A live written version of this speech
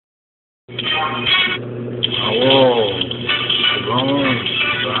Oh, Shalom,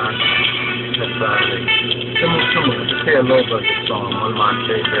 Tafari. Similar. Just hear a little bit of the song. One of my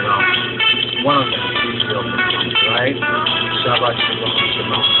favorite, one of them Ethiopian songs, right? Shabbat Shalom,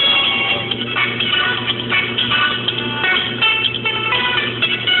 Shalom.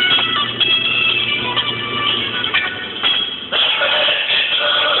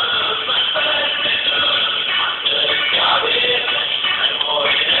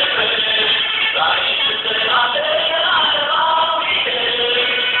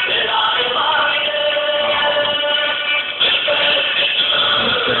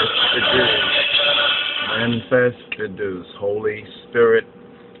 Manifested, Holy Spirit,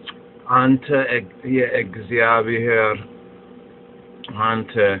 ante Exavier,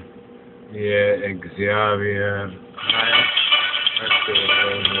 ante Exavier.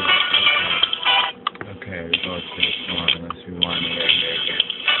 Okay, we go to this one. Let's rewind it right there again.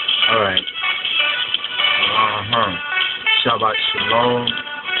 Alright. Shabbat Shalom,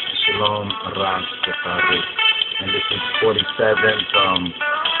 Shalom Rastafari. And this is 47th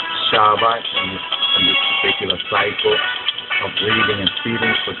Shabbat in this particular cycle of reading and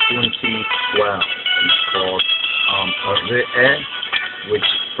feeding for 2012. It's called Orit, which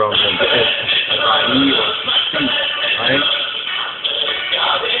from the Tafari or speak, right?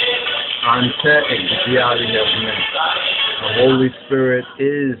 Ante the Holy Spirit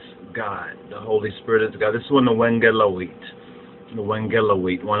is God. The Holy Spirit is God. This is one of the Wengelawit.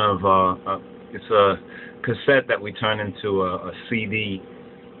 One of it's a cassette that we turn into a CD.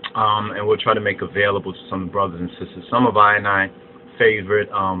 And we'll try to make available to some brothers and sisters. Some of I favorite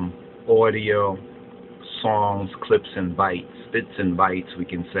audio songs, clips and bits and bytes, we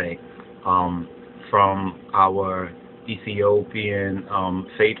can say, from our Ethiopian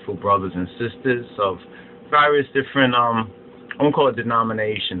faithful brothers and sisters of various different, I won't call it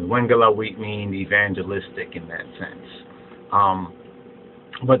denominations. Wengelawit means evangelistic in that sense.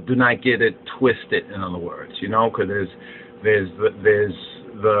 But do not get it twisted, in other words, because there's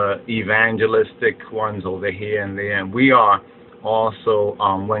the evangelistic ones over here and there, and we are also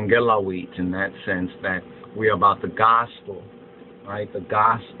Wengelawit in that sense that we are about the gospel, right? The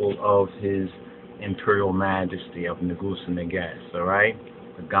gospel of His Imperial Majesty of Negus and Neges, all right?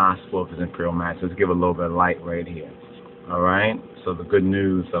 The gospel of His Imperial Majesty. Let's give a little bit of light right here, all right? So the good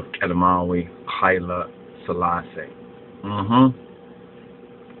news of Kedamawi Haile Selassie.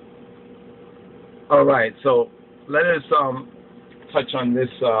 All right, so let us touch on this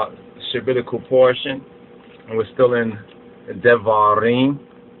Shabbatical portion, and we're still in Devarim,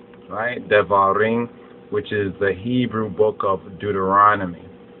 right? Devarim, which is the Hebrew book of Deuteronomy,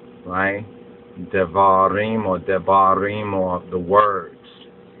 right? Devarim or the words.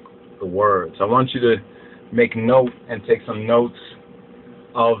 I want you to make note and take some notes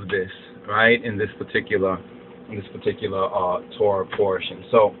of this, right? In this particular Torah portion.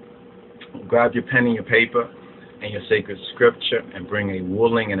 So grab your pen and your paper and your sacred scripture, and bring a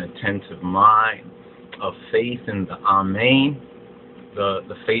willing and attentive mind of faith in the Amen,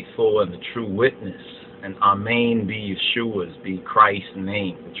 the faithful and the true witness. And Amen be Yeshua's, be Christ's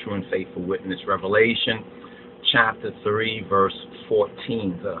name, the true and faithful witness. Revelation chapter 3, verse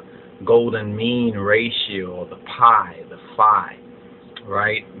 14, the golden mean ratio, or the pi, the phi,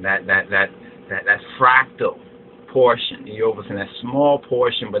 right? That fractal portion. You overstand that small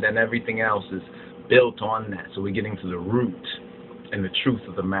portion, but then everything else is built on that. So we're getting to the root and the truth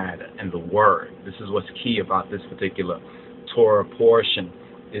of the matter and the word. This is what's key about this particular Torah portion,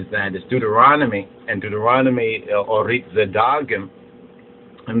 is that it's Deuteronomy, and Deuteronomy, Orit Ze-Dagim,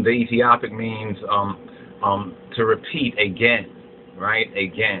 and the Ethiopic means to repeat again, right?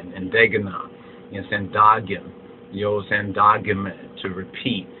 Again. And Degana, Dagim, Dagim, to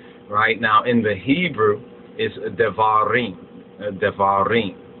repeat, right? Now in the Hebrew, it's Devarim,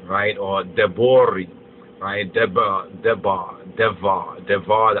 right, or Debori, right, Devar, the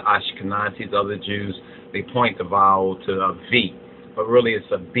Ashkenazis, other Jews, they point the vowel to a V, but really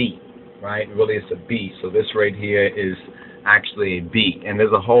it's a B, right, really it's a B, so this right here is actually a B, and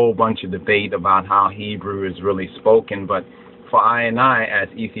there's a whole bunch of debate about how Hebrew is really spoken, but for I as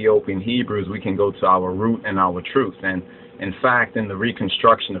Ethiopian-Hebrews, we can go to our root and our truth, and in fact, in the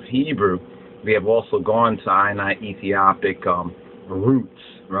reconstruction of Hebrew, we have also gone to Ethiopic roots,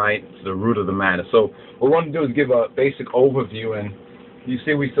 right? It's the root of the matter. So what we want to do is give a basic overview, and you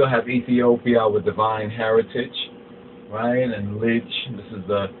see we still have Ethiopia with divine heritage, right? And Lich, this is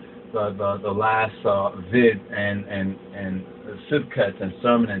the last vid and sibkat and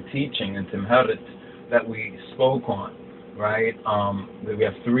sermon and teaching and Amharic that we spoke on, right? We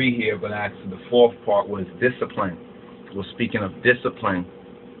have 3 here, but actually the 4th part was discipline. We're speaking of discipline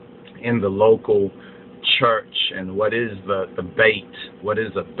in the local church. And what is the bait? What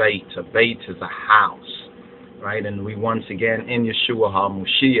is a bait? A bait is a house, right? And we once again in Yeshua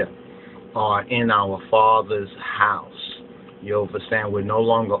HaMashiach are in our Father's house. You understand? We're no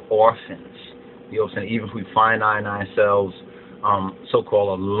longer orphans. You understand? Even if we find ourselves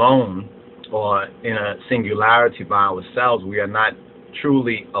so-called alone or in a singularity by ourselves, we are not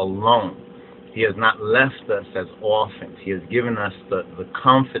truly alone. He has not left us as orphans. He has given us the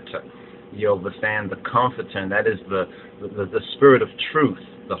comforter. You understand? The comforter, and that is the spirit of truth,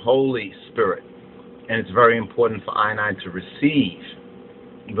 the Holy Spirit. And it's very important for I and I to receive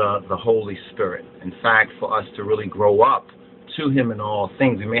the Holy Spirit. In fact, for us to really grow up to Him in all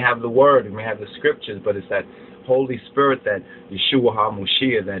things. We may have the Word, we may have the Scriptures, but it's that Holy Spirit that Yeshua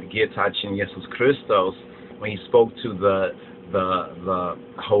HaMashiach, that Gietachin Jesus Christos, when He spoke to the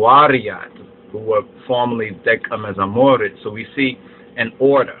Hawariyat, who were formerly Dekam as Amorit. So we see an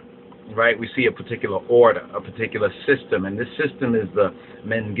order, right? We see a particular order, a particular system, and this system is the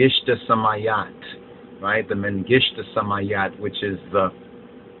Mengishta Samayat, right? The Mengishta Samayat, which is the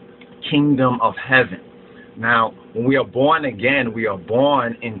kingdom of heaven. Now, when we are born again, we are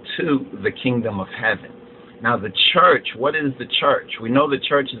born into the kingdom of heaven. Now, the church, what is the church? We know the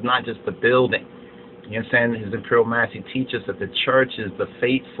church is not just the building. You understand? His Imperial Majesty teaches that the church is the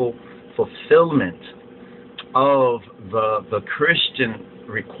faithful fulfillment of the Christian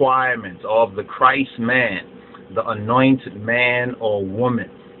requirements of the Christ man, the anointed man or woman.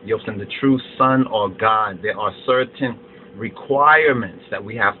 You understand? The true Son or God. There are certain requirements that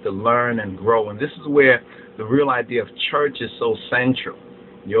we have to learn and grow. And this is where the real idea of church is so central.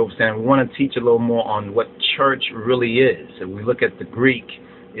 You understand? We want to teach a little more on what church really is. If we look at the Greek,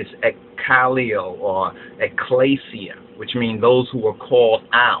 it's ekkalio or ecclesia, which means those who were called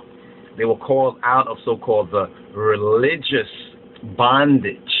out. They were called out of so-called the religious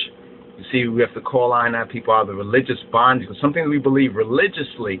bondage. You see, we have to call our people out of the religious bondage. Because something we believe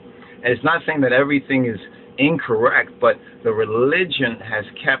religiously, and it's not saying that everything is incorrect, but the religion has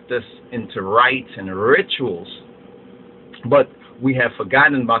kept us into rites and rituals. But we have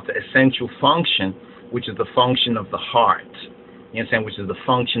forgotten about the essential function, which is the function of the heart. You understand? Which is the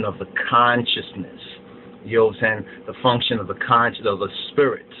function of the consciousness. You understand? The function of the conscience, of the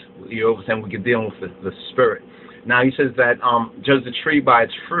spirit. You understand? We can deal with the spirit. Now he says that judge the tree by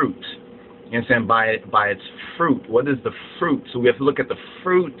its fruit. You understand? By its fruit. What is the fruit? So we have to look at the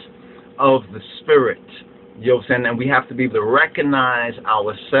fruit of the spirit. You understand? And we have to be able to recognize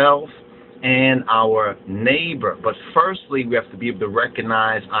ourselves and our neighbor. But firstly, we have to be able to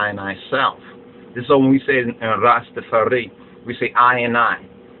recognize I and I self. This is when we say in RASTAFARI, we say I and I.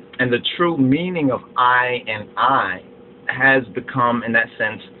 And the true meaning of I and I has become, in that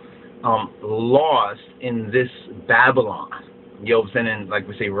sense, lost in this Babylon. You know what I'm saying? And like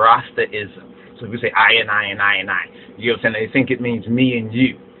we say, Rastaism. So we say I and I and I and I. You know what I'm saying? They think it means me and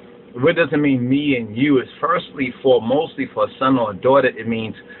you. What does it mean me and you? It's mostly for a son or a daughter, it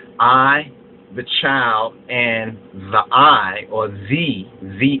means I, the child, and the I, or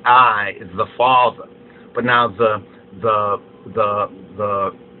the I is the father. But now the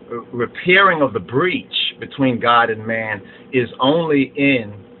repairing of the breach between God and man is only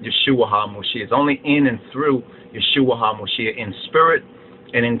in Yeshua HaMashiach. It's only in and through Yeshua HaMashiach in spirit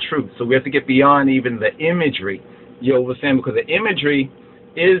and in truth. So we have to get beyond even the imagery. You understand? Because the imagery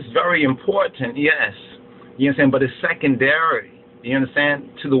is very important, yes. You understand? But it's secondary, you understand,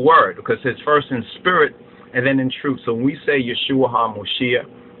 to the word. Because it's first in spirit and then in truth. So when we say Yeshua HaMashiach,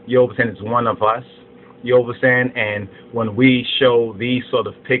 you understand, it's one of us. You understand? And when we show these sort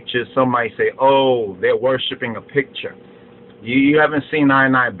of pictures, somebody say, oh, they're worshiping a picture. You haven't seen I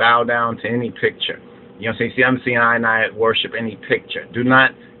and I bow down to any picture. You know what I'm saying? You haven't seen I and I worship any picture. Do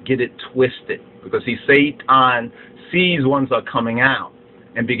not get it twisted. Because Satan sees ones are coming out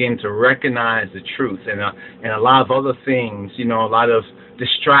and begin to recognize the truth. And a lot of other things, you know, a lot of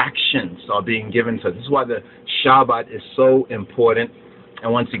distractions are being given to us. This is why the Shabbat is so important.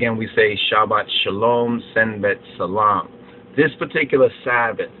 And once again, we say Shabbat Shalom, Senbet Salam. This particular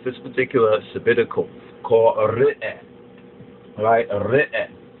Sabbath, this particular sabbatical called Orit, right? Orit,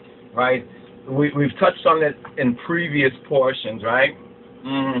 right? We've touched on it in previous portions, right?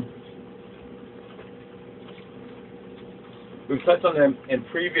 We've touched on them in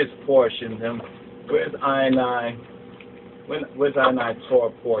previous portions. And where's I and I? Where's I and I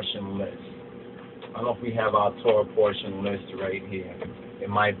Torah portion list? I don't know if we have our Torah portion list right here. It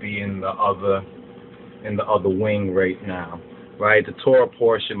might be in the other wing right now, right? The Torah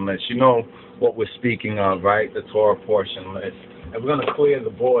portion list. You know what we're speaking of, right? The Torah portion list. And we're going to clear the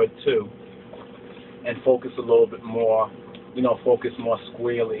board too, and focus a little bit more focus more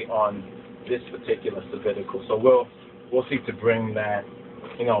squarely on this particular sabbatical. So we'll seek to bring that,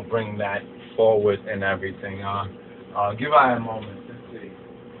 bring that forward and everything. Give I a moment. Let's see.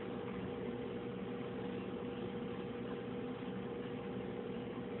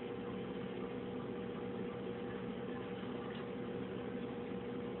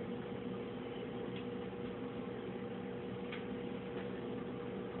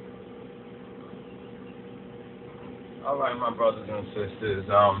 All right, my brothers and sisters. There's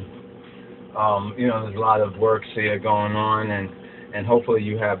a lot of works here going on, and hopefully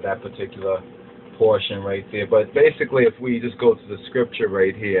you have that particular portion right there. But basically, if we just go to the scripture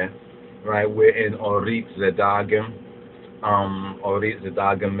right here, right, we're in Orit Ze-Dagim, Orit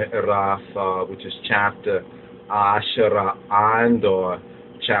Ze-Dagim Mi'raf, which is chapter Ashara And, or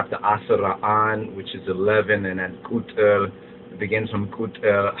chapter Asara An, which is 11, and then Kutel, it begins from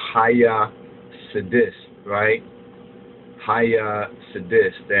Kutel Haya Sedis, right? Haya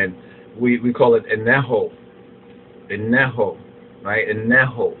Sedis, and we call it Eneho, right?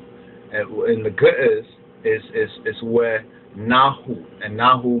 Eneho, and the Ge'ez is where Nahu, and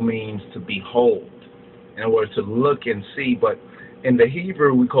Nahu means to behold, in other words, to look and see. But in the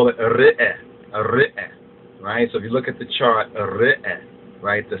Hebrew we call it Re'eh, right? So if you look at the chart, Re'eh,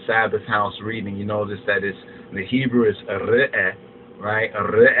 right, the Sabbath house reading, you notice that the Hebrew is Re'eh, right?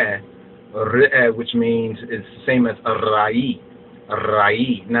 Re'eh, which means it's the same as Rai.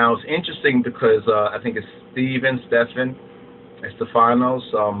 Now it's interesting because I think it's Stephen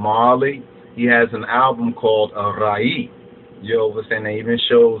Estefanos, Marley. He has an album called Rai. You understand? It even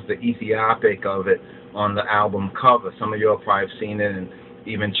shows the Ethiopic of it on the album cover. Some of you have probably seen it and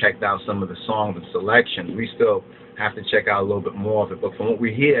even checked out some of the songs and selections. We still have to check out a little bit more of it, but from what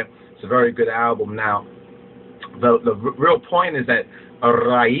we hear, it's a very good album. Now, the real point is that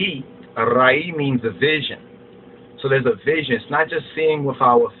Rai means a vision. So there's a vision. It's not just seeing with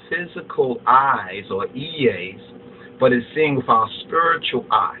our physical eyes or EAs, but it's seeing with our spiritual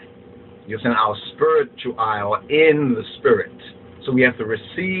eye. You're saying our spiritual eye, or in the spirit. So we have to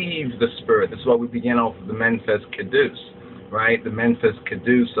receive the spirit. This is why we begin off with the Menfes Kedus, right? The Menfes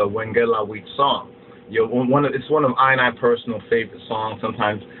Kedus, or Wengela Wheat song. It's one of I and I personal favorite songs.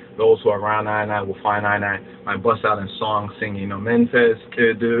 Sometimes those who are around I and I will find I and I might bust out in song singing, Menfes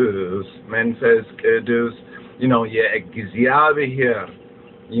Kedus, Menfes Kedus. Egziavi here.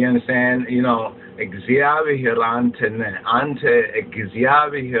 You understand? Egziavi here ante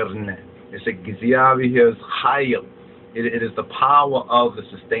egziavi here ne. It's egziavi here is chayil. It is the power of the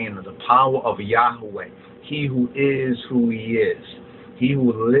sustainer, the power of Yahweh. He who is who he is. He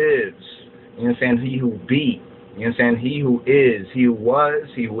who lives. You understand? He who be. You understand? He who is, he who was,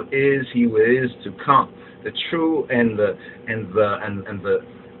 he who is to come. The true and the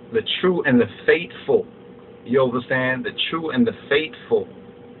true and the faithful. You understand? The true and the faithful.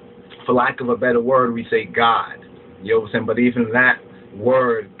 For lack of a better word, we say God. You understand? But even that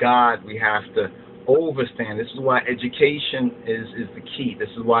word, God, we have to overstand. This is why education is the key. This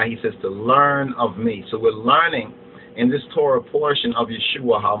is why he says to learn of me. So we're learning in this Torah portion of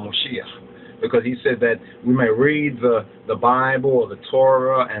Yeshua HaMoshiach, because he said that we may read the Bible or the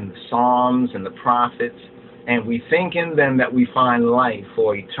Torah and the Psalms and the prophets, and we think in them that we find life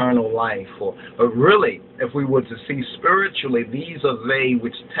or eternal life. But really, if we were to see spiritually, these are they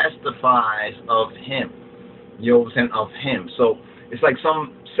which testifies of him. You understand? Of him. So it's like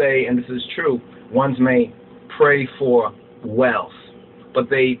some say, and this is true, ones may pray for wealth, but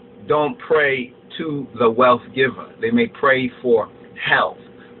they don't pray to the wealth giver. They may pray for health,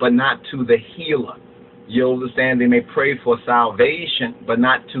 but not to the healer. You understand? They may pray for salvation, but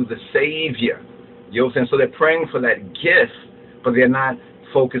not to the Savior. You understand? So they're praying for that gift, but they're not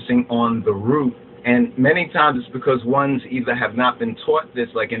focusing on the root. And many times it's because ones either have not been taught this,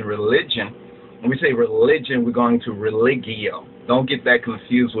 like in religion. When we say religion, we're going to religio. Don't get that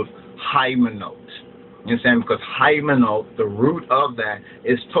confused with hymenot. You understand? Because hymenot, the root of that,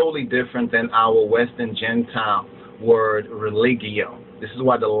 is totally different than our Western Gentile word religio. This is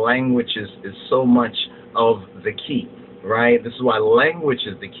why the language is so much of the key, right? This is why language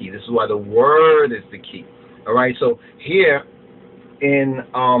is the key. This is why the word is the key. All right, so here in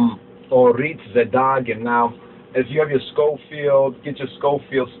Orit Ze-Dagim, now, if you have your Schofield, get your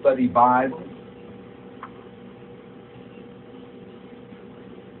Schofield Study Bible.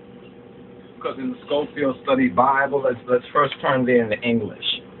 Because in the Schofield Study Bible, let's first turn there into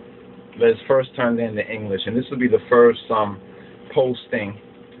English. Let's first turn there into English, and this will be the first posting.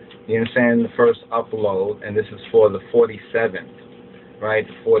 You understand? The first upload, and this is for the 47th, right?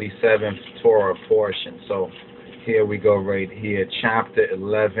 The 47th Torah portion. So here we go, right here, chapter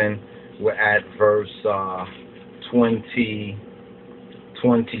 11. We're at verse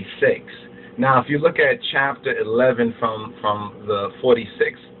 26. Now, if you look at chapter 11 from the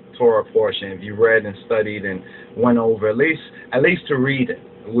 46th Torah portion, if you read and studied and went over, at least to read it.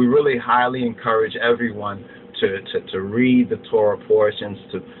 We really highly encourage everyone to read the Torah portions,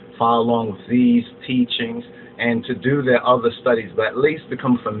 to follow along with these teachings, and to do their other studies, but at least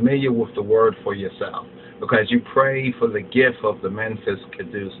become familiar with the word for yourself. Because you pray for the gift of the Menfis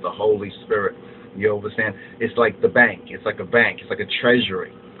Kedus, the Holy Spirit. You understand? It's like the bank. It's like a bank. It's like a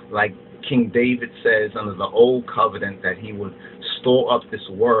treasury. Like King David says under the Old Covenant that he would store up this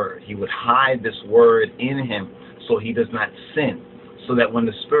word. He would hide this word in him so he does not sin. So that when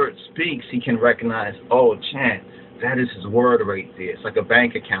the Spirit speaks, he can recognize, oh, Chan, that is his word right there. It's like a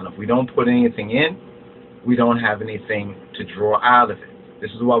bank account. If we don't put anything in, we don't have anything to draw out of it.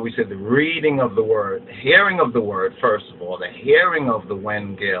 This is why we said the reading of the word, the hearing of the word, first of all, the hearing of the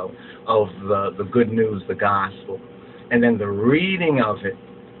Wendim, of the good news, the gospel, and then the reading of it.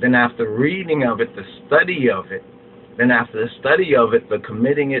 Then after reading of it, the study of it. Then after the study of it, the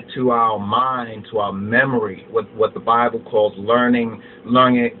committing it to our mind, to our memory, what the Bible calls learning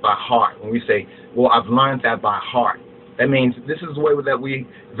it by heart. When we say, well, I've learned that by heart, that means this is the way that we,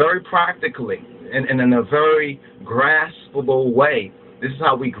 very practically, and in a very graspable way, this is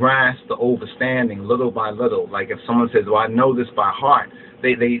how we grasp the understanding little by little. Like if someone says, well, I know this by heart,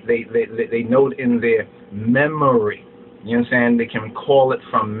 they know it in their memory. You understand? They can recall it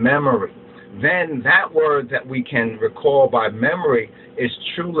from memory. Then that word that we can recall by memory is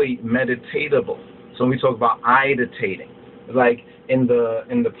truly meditatable. So when we talk about iditating, like in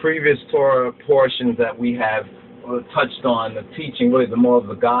the previous Torah portions that we have touched on, the teaching, really the more of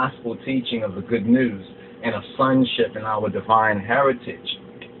the gospel teaching of the good news and of sonship and our divine heritage,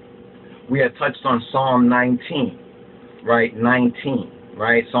 we had touched on Psalm 19, right? 19,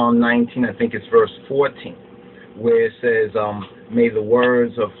 right? Psalm 19, I think it's verse 14, where it says, may the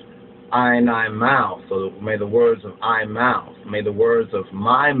words of I mouth, or may the words of I mouth, may the words of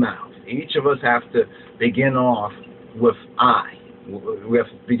my mouth. Each of us have to begin off with I. We have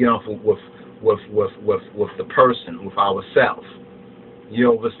to begin off with the person, with ourself.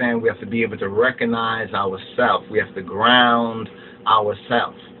 You understand? We have to be able to recognize ourself. We have to ground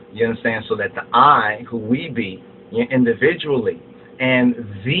ourself. You understand? So that the I, who we be, individually, and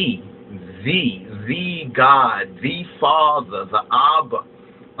the God, the Father, the Abba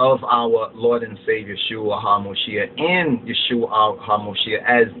of our Lord and Savior Yeshua HaMoshiach, in Yeshua HaMoshiach,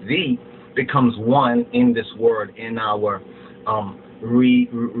 as the becomes one in this word, in our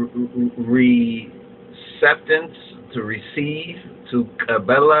receptance, to receive, to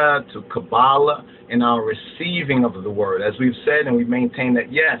Kabbalah, in our receiving of the word. As we've said and we've maintained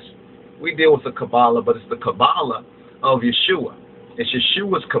that, yes, we deal with the Kabbalah, but it's the Kabbalah of Yeshua. It's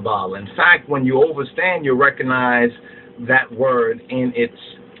Yeshua's Kabbalah. In fact, when you understand, you recognize that word in its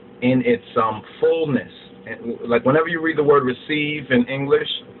fullness. Like whenever you read the word receive in English,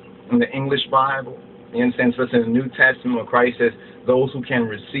 in the English Bible, you understand, so it's in the New Testament where Christ says, those who can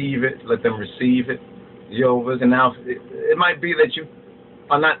receive it, let them receive it. And now it might be that you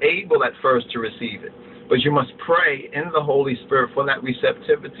are not able at first to receive it, but you must pray in the Holy Spirit for that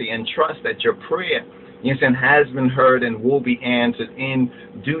receptivity and trust that your prayer, you understand, has been heard and will be answered in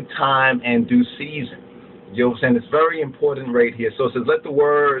due time and due season. You understand? It's very important right here. So it says, let the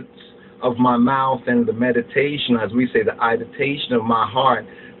words of my mouth and the meditation, as we say, the meditation of my heart,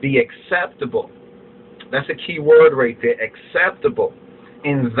 be acceptable. That's a key word right there, acceptable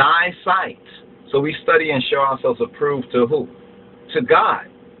in thy sight. So we study and show ourselves approved to who? To God.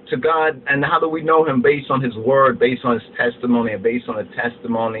 To God. And how do we know him? Based on his word, based on his testimony, and based on the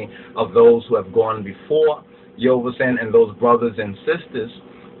testimony of those who have gone before, you understand, and those brothers and sisters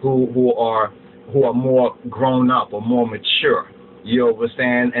who are more grown up or more mature, you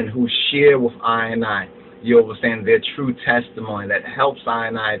understand, and who share with I and I, you understand, their true testimony that helps I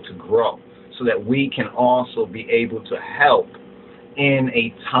and I to grow, so that we can also be able to help in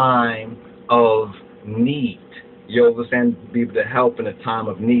a time of need. You understand, be able to help in a time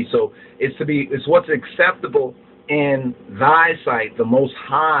of need. So it's what's acceptable in thy sight, the most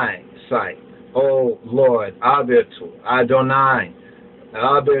high sight. Oh Lord, Abitu, Adonai,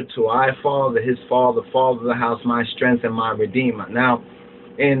 Abitu, I Father, his Father, Father of the house, my strength and my Redeemer. Now,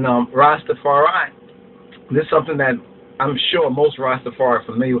 in Rastafari, this is something that I'm sure most Rastafari are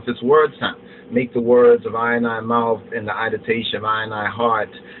familiar with this word sound. Make the words of I and I mouth and the meditation of I and I heart.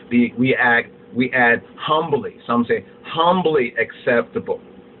 We add humbly. Some say humbly acceptable.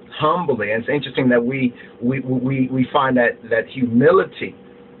 Humbly. And it's interesting that we find that humility,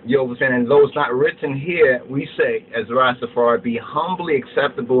 you understand, and though it's not written here, we say, as Rastafari, be humbly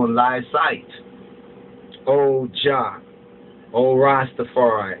acceptable in thy sight. O Jah, O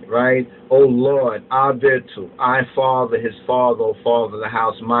Rastafari, right? O Lord, Abitu, I Father, his Father, O Father of the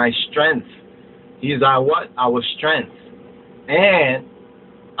house, my strength. He is our what? Our strength. And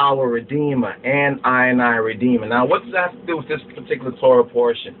our Redeemer, and I Redeemer. Now, what does that have to do with this particular Torah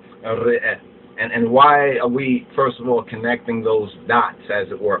portion? And why are we, first of all, connecting those dots, as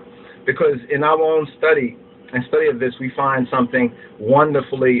it were? Because in our own study of this, we find something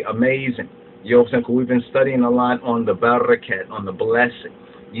wonderfully amazing. You know what I'm saying? We've been studying a lot on the barakat, on the blessing.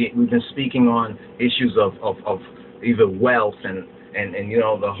 We've been speaking on issues of either wealth and you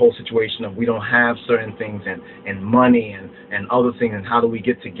know, the whole situation of we don't have certain things and money and other things, and how do we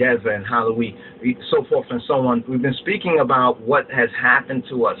get together and how do we so forth and so on. We've been speaking about what has happened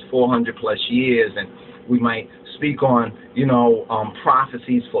to us 400 plus years, and we might speak on, you know,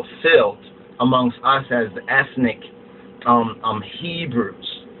 prophecies fulfilled amongst us as the ethnic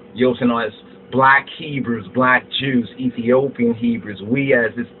Hebrews, you know, as black Hebrews, black Jews, Ethiopian-Hebrews, we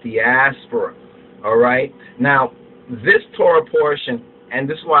as this diaspora. All right? Now, this Torah portion, and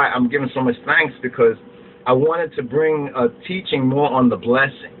this is why I'm giving so much thanks, because I wanted to bring a teaching more on the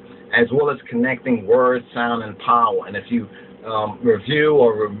blessing, as well as connecting word, sound, and power. And if you review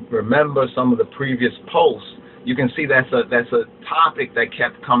or remember some of the previous posts, you can see that's a topic that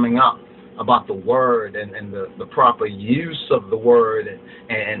kept coming up about the word and the proper use of the word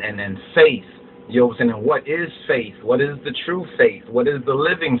and faith. You know what I'm saying? And what is faith? What is the true faith? What is the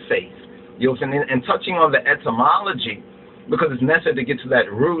living faith? You know what I'm saying? And touching on the etymology, because it's necessary to get to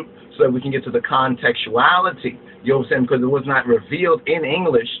that root so that we can get to the contextuality. You know what I'm saying? Because it was not revealed in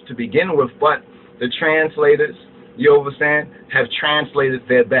English to begin with, but the translators, you know what I'm saying, have translated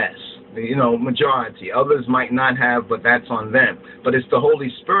their best. You know, majority. Others might not have, but that's on them. But it's the Holy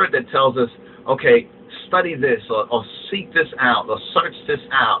Spirit that tells us, okay, study this or seek this out or search this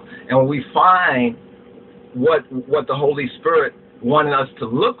out. And when we find what the Holy Spirit wanted us to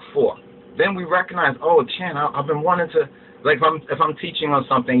look for, then we recognize, oh, Chan, I've been wanting to, like if I'm teaching on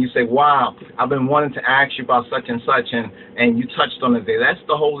something, you say, wow, I've been wanting to ask you about such and such, and you touched on it there. That's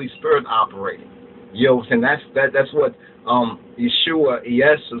the Holy Spirit operating. You know, and that's what Yeshua,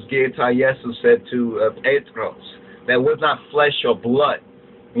 Jesus said to Petros, that was not flesh or blood.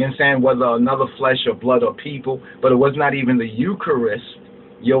 You know what I'm saying? Whether another flesh or blood or people, but it was not even the Eucharist,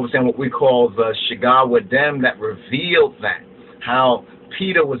 you know what I'm saying, what we call the Wendim, that revealed that. How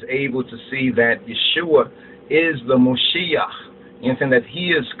Peter was able to see that Yeshua is the Moshiach, you know what I'm saying, that he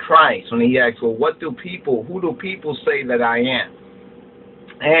is Christ. When he asked, well, who do people say that I am?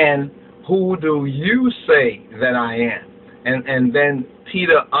 And who do you say that I am? And then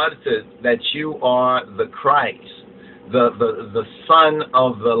Peter uttered that you are the Christ, the Son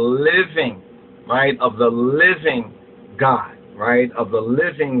of the living, right, of the living God, right, of the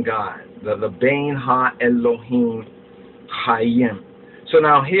living God, the Bein Ha-Elohim Hayim. So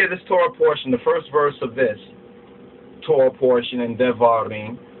now here, this Torah portion, the first verse of this Torah portion in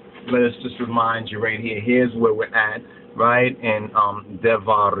Devarim, let us just remind you right here, here's where we're at, right, in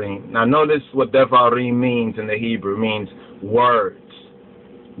Devarim. Now notice what Devarim means in the Hebrew. It means words.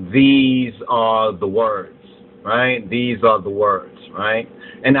 These are the words, right? These are the words, right?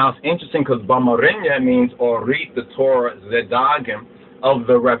 And now it's interesting because Bamarinya means Orit, the Torah, Ze-Dagim, of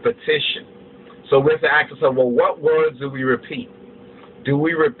the repetition. So we have to ask ourselves, well, what words do we repeat? Do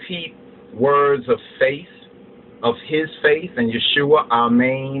we repeat words of faith, of his faith, and Yeshua,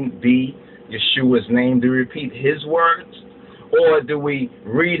 Amen, be Yeshua's name? Do we repeat his words? Or do we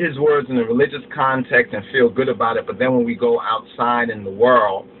read his words in a religious context and feel good about it, but then when we go outside in the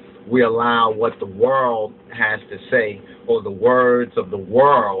world, we allow what the world has to say, or the words of the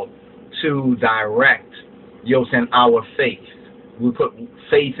world, to direct, you know, our faith? We put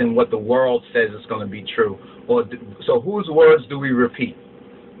faith in what the world says is going to be true. So whose words do we repeat?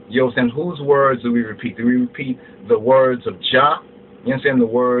 You know, whose words do we repeat? Do we repeat the words of Jah? You understand, the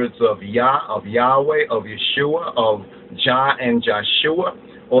words of Yahweh, of Yeshua, of Jah and Joshua?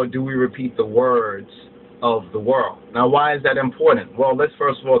 Or do we repeat the words of the world? Now, why is that important? Well, let's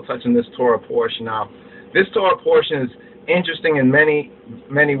first of all touch on this Torah portion. Now, this Torah portion is interesting in many,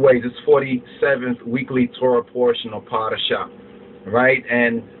 many ways. It's 47th weekly Torah portion or parasha, right?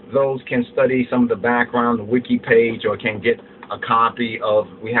 And those can study some of the background, the wiki page, or can get a copy of,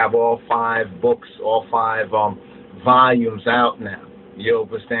 we have all 5 books, all 5 volumes out now. You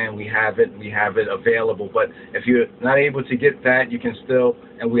understand? We have it available. But if you're not able to get that, you can still,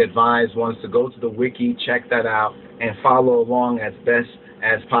 and we advise ones to go to the wiki, check that out, and follow along as best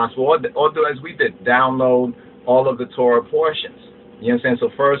as possible. Or do as we did, download all of the Torah portions. You understand? So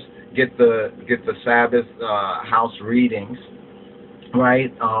first, get the Sabbath house readings,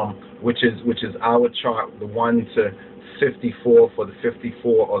 right? which is our chart, the 1 to 54 for the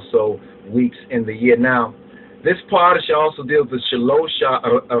 54 or so weeks in the year. Now, this parsha also deals with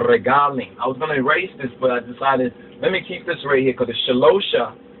Shalosha Regalim. I was going to erase this, but I decided, let me keep this right here, because the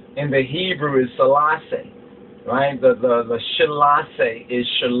Shalosha in the Hebrew is Selassie, right? The Selassie is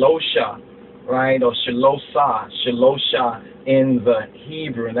Shalosha, right? Or Shalosha in the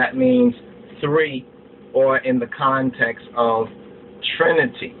Hebrew, and that means 3, or in the context of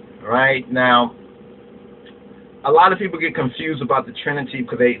Trinity, right? Now, a lot of people get confused about the Trinity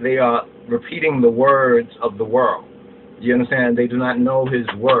because they are repeating the words of the world. You understand? They do not know His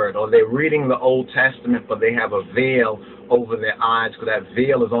word, or they're reading the Old Testament, but they have a veil over their eyes, because that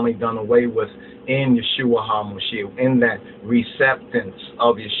veil is only done away with in Yeshua HaMashiach, in that receptance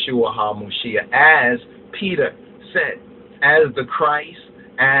of Yeshua HaMashiach, as Peter said, as the Christ,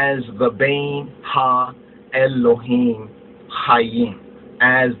 as the Bein Ha-Elohim Hayim,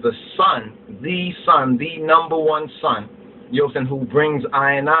 as the Son, the number one Son, Yosen, who brings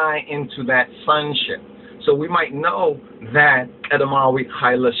I and I into that sonship. So we might know that Edamawi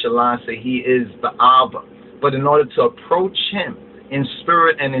Haile Selassie, He is the Abba. But in order to approach Him in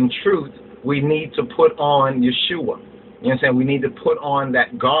spirit and in truth, we need to put on Yeshua. You understand? We need to put on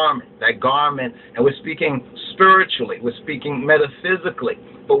that garment, and we're speaking spiritually, we're speaking metaphysically,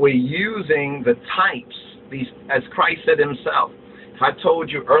 but we're using the types, these, as Christ said Himself. If I told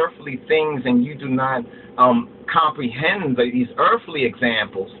you earthly things and you do not comprehend these earthly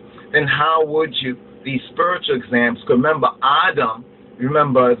examples, then how would you these spiritual examples? Because remember, Adam,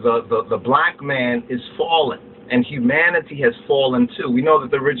 the black man is fallen, and humanity has fallen too. We know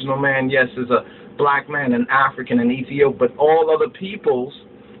that the original man, yes, is a black man, an African, an Ethiopian, but all other peoples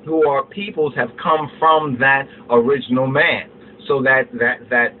who are peoples have come from that original man. So that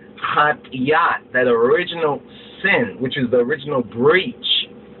hatiyat, that original sin, which is the original breach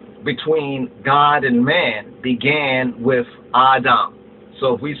between God and man, began with Adam.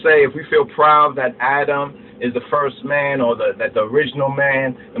 So if we feel proud that Adam is the first man, or that the original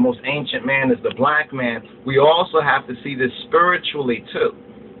man, the most ancient man, is the black man, we also have to see this spiritually too.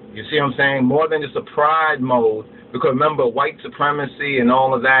 You see what I'm saying? More than just a pride mode, because remember, white supremacy and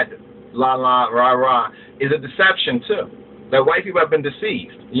all of that, la la, rah rah, is a deception too. That white people have been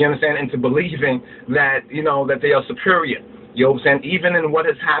deceived, you understand, into believing that, that they are superior. You know what I'm saying? Even in what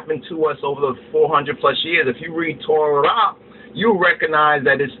has happened to us over the 400 plus years, if you read Torah, you recognize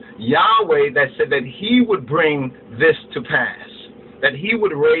that it's Yahweh that said that He would bring this to pass, that He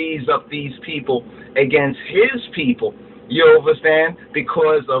would raise up these people against His people, you understand,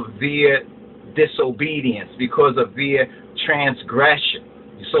 because of their disobedience, because of their transgression.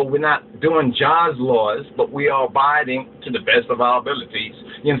 So we're not doing Jah's laws, but we are abiding, to the best of our abilities,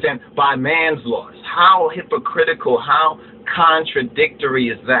 you understand, by man's laws. How hypocritical, how contradictory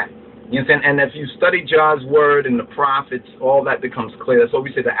is that? You understand? And if you study Jah's word and the prophets, all that becomes clear. That's what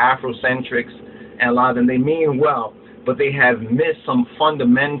we say, the Afrocentrics, and a lot of them, they mean well, but they have missed some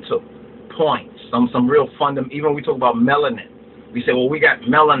fundamental points, some real fundamental. Even when we talk about melanin, we say, well, we got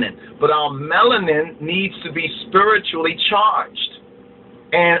melanin, but our melanin needs to be spiritually charged.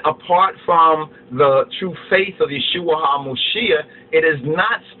 And apart from the true faith of Yeshua HaMashiach, it is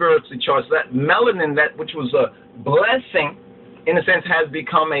not spiritually charged. That melanin, that which was a blessing, in a sense, has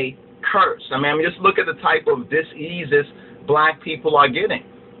become a curse. I mean, just look at the type of diseases black people are getting.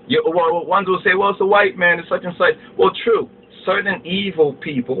 Ones will say, well, it's a white man, it's such and such. Well, true. Certain evil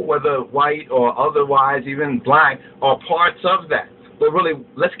people, whether white or otherwise, even black, are parts of that. But really,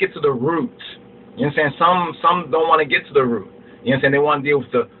 let's get to the root. You understand? Some don't want to get to the root. You understand? They want to deal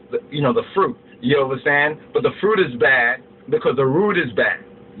with the fruit. You understand? But the fruit is bad because the root is bad.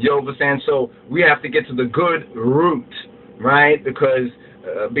 You understand? So we have to get to the good root, right? Because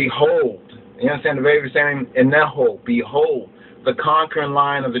behold, you understand the very same Eneho, behold, the conquering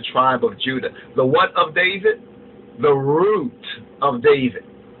line of the tribe of Judah. The what of David? The root of David.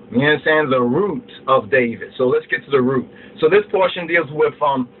 You understand? The root of David. So let's get to the root. So this portion deals with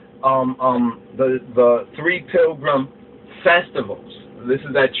the 3 pilgrim festivals. This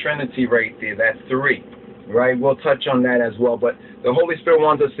is that Trinity right there, that 3, right? We'll touch on that as well. But the Holy Spirit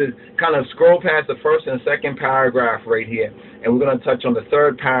wants us to kind of scroll past the first and second paragraph right here, and we're going to touch on the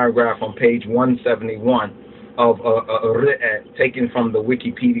 3rd paragraph on page 171 of Orit, taken from the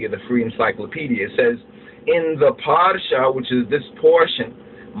Wikipedia, the Free Encyclopedia. It says, in the Parsha, which is this portion,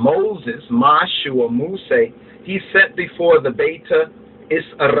 Moses, Mashu or Muse, he set before the Beta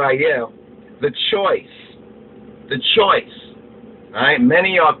Israel the choice. Right?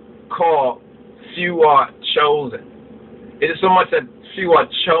 Many are called, few are chosen. It is so much that few are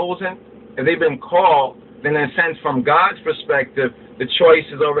chosen, and they've been called, then in a sense, from God's perspective, the choice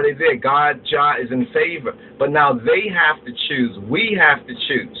is already there. God, Jah is in favor. But now they have to choose. We have to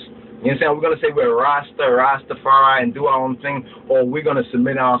choose. You understand? We're going to say we're Rasta, Rastafari, and do our own thing, or we're going to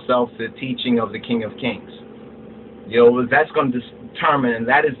submit ourselves to the teaching of the King of Kings. You know, that's going to determine, and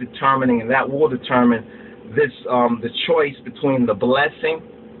that is determining, and that will determine this, the choice between the blessing,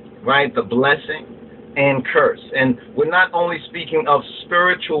 right, the blessing, and curse. And we're not only speaking of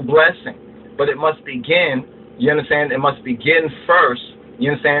spiritual blessing, but it must begin, you understand, it must begin first,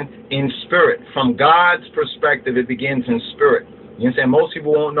 you understand, in spirit. From God's perspective, it begins in spirit. You understand, most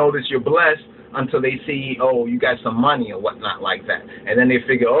people won't notice you're blessed until they see, oh, you got some money or whatnot like that. And then they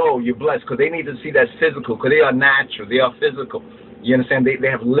figure, oh, you're blessed, because they need to see that's physical, because they are natural, they are physical. You understand, they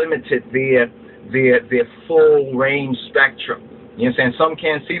have limited their full range spectrum. You understand, some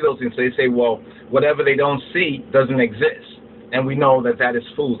can't see those things, so they say, well, whatever they don't see doesn't exist. And we know that that is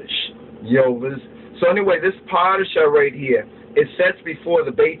foolish. So anyway, this parasha right here, it sets before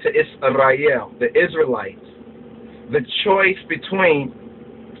the Beta Israel, the Israelites, the choice between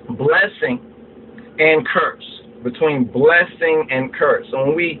blessing and curse, between blessing and curse. So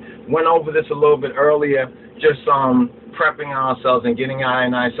when we went over this a little bit earlier, just prepping ourselves and getting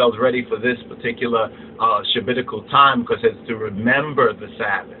ourselves ready for this particular Shabbatical time, because it's to remember the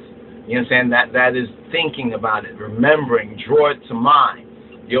Sabbath. You understand? That is thinking about it, remembering, draw it to mind.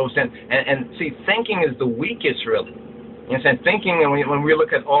 You understand? And see, thinking is the weakest, really. You understand? Thinking, and when we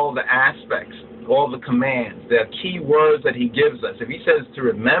look at all the aspects, all the commands, the key words that he gives us. If he says to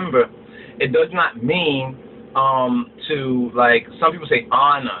remember, it does not mean to, like, some people say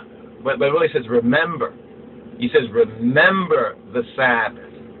honor, but it really says remember. He says remember the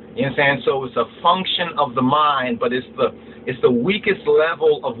Sabbath. You understand? So it's a function of the mind, but it's the weakest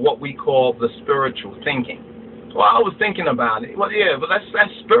level of what we call the spiritual thinking. Well, I was thinking about it. Well, yeah, but that's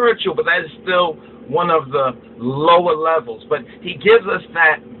spiritual, but that is still one of the lower levels. But he gives us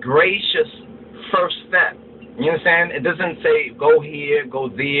that gracious first step. You understand? It doesn't say go here, go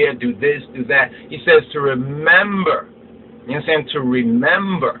there, do this, do that. He says to remember. You understand? To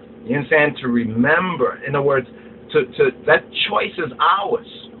remember. You understand? To remember. In other words, that choice is ours.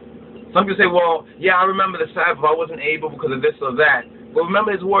 Some people say, well, yeah, I remember the Sabbath. I wasn't able because of this or that. But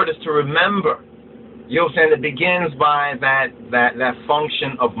remember, his word is to remember. You know what I'm saying? It begins by that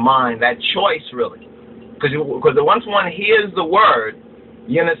function of mind, that choice, really. Because once one hears the word,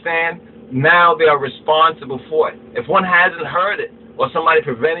 you understand, now they are responsible for it. If one hasn't heard it, or somebody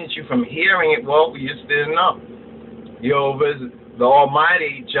prevented you from hearing it, well, you just didn't know. You know, the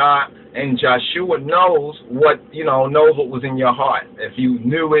Almighty Jah and Joshua knows what was in your heart. If you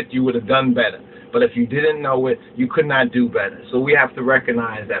knew it, you would have done better. But if you didn't know it, you could not do better. So we have to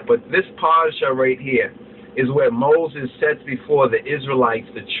recognize that. But this parasha right here is where Moses sets before the Israelites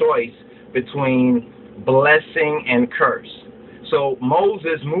the choice between blessing and curse. So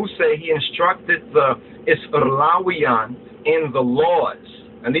Moses, he instructed the Israelian in the laws.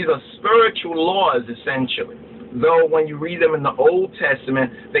 And these are spiritual laws, essentially. Though when you read them in the Old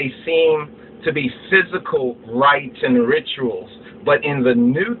Testament, they seem to be physical rites and rituals. But in the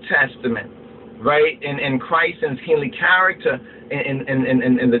New Testament, right, in Christ and his kingly character,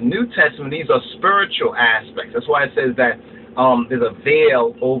 in the New Testament, these are spiritual aspects. That's why it says that there's a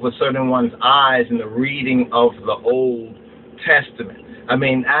veil over certain one's eyes in the reading of the Old Testament. I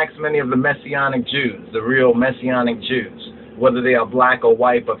mean, ask many of the Messianic Jews, the real Messianic Jews, whether they are black or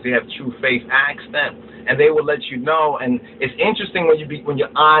white, but if they have true faith, ask them. And they will let you know. And it's interesting when your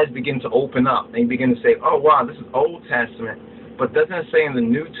eyes begin to open up and you begin to say, oh, wow, this is Old Testament. But doesn't it say in the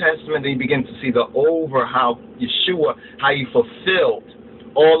New Testament that you begin to see how Yeshua, how he fulfilled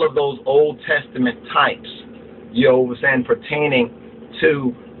all of those Old Testament types, saying pertaining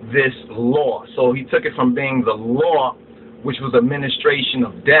to this law. So he took it from being the law, which was a ministration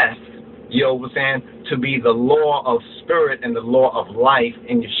of death, to be the law of spirit and the law of life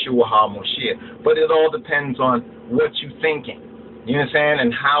in Yeshua HaMoshiach. But it all depends on what you're thinking. You understand?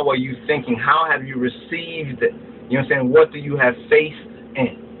 And how are you thinking? How have you received it? You understand? What do you have faith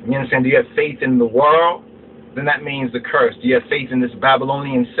in? You understand? Do you have faith in the world? Then that means the curse. Do you have faith in this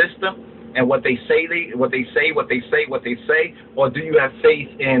Babylonian system and what they say, what they say? Or do you have faith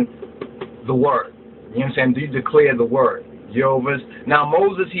in the word? You understand? Do you declare the word? Now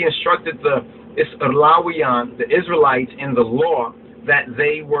Moses, he instructed the Israelian, the Israelites in the law that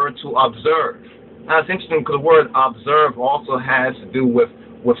they were to observe. Now it's interesting because the word observe also has to do with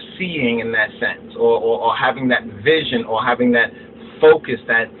seeing in that sense, or having that vision, or having that focus,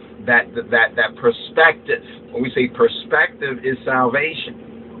 that perspective. When we say perspective is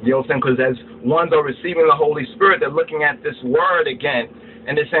salvation. Because as ones are receiving the Holy Spirit, they're looking at this word again,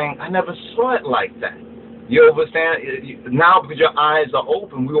 and they're saying, I never saw it like that. You understand? Now, because your eyes are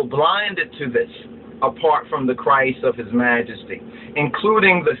open, we were blinded to this, apart from the Christ of His Majesty,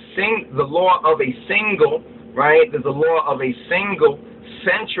 including the law of a single, right? There's a law of a single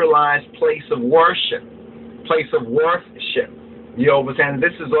centralized place of worship. You understand?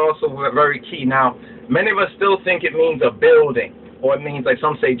 This is also very key. Now, many of us still think it means a building, or it means, like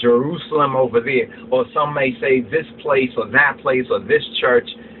some say, Jerusalem over there, or some may say this place or that place or this church.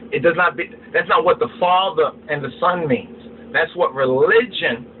 It does not be. That's not what the Father and the Son means. That's what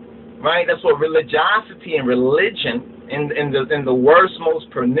religion, right? That's what religiosity and religion, in the worst,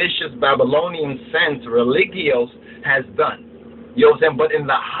 most pernicious Babylonian sense, religios, has done. You know what I'm saying? But in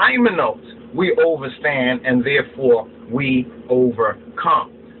the hymenos, we overstand, and therefore we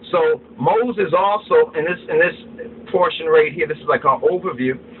overcome. So Moses also, in this portion right here, this is like our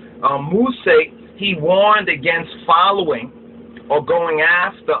overview, Moses, he warned against following or going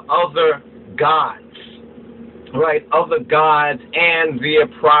after other gods, right? Other gods and their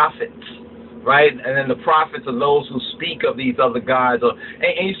prophets, right? And then the prophets are those who speak of these other gods.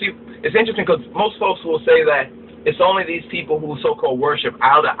 And you see, it's interesting because most folks will say that it's only these people who so-called worship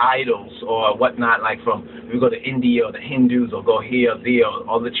outer idols or whatnot, like from, if we go to India or the Hindus or go here or there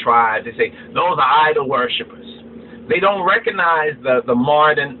or the tribes, they say those are idol worshippers. They don't recognize the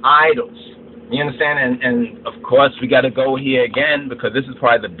modern idols. You understand? And of course, we got to go here again because this is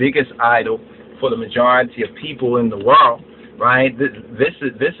probably the biggest idol for the majority of people in the world, right? This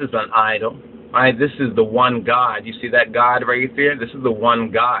is an idol, right? This is the one God. You see that God right there? This is the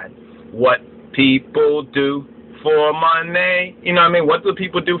one God. What people do for money. You know what I mean? What do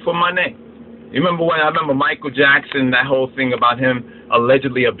people do for money? You remember when I remember Michael Jackson, that whole thing about him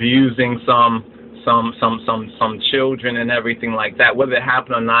allegedly abusing some children and everything like that. Whether it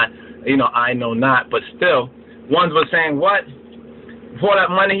happened or not, you know, I know not. But still, ones were saying, what? For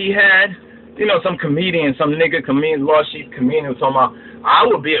that money he had, you know, some comedian, some nigga comedian, lost sheep comedian was talking about, I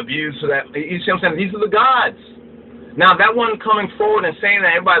would be abused for that. You see what I'm saying? These are the gods. Now, that one coming forward and saying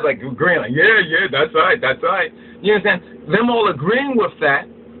that, everybody's like agreeing, like, yeah, that's right. You understand? Them all agreeing with that,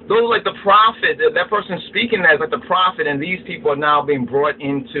 those are like the prophet, that person speaking as like the prophet, and these people are now being brought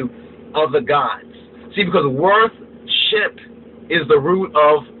into other gods. See, because worship is the root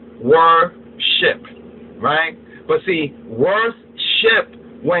of worship, right? But see, worship,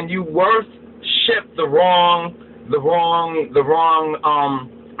 when you worship the wrong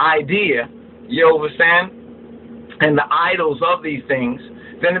idea, you understand? And the idols of these things,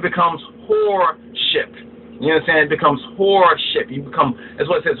 then it becomes whoreship. You understand? It becomes whoreship. You become, that's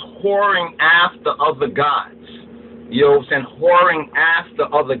what it says, whoring after other gods. You know what I'm saying? Whoring after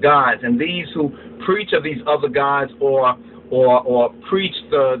other gods. And these who preach of these other gods or preach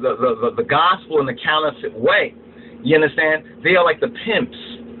the gospel in the counterfeit way, you understand? They are like the pimps.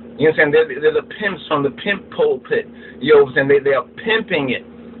 You understand? They're the pimps from the pimp pulpit. You know what I'm saying? They are pimping it.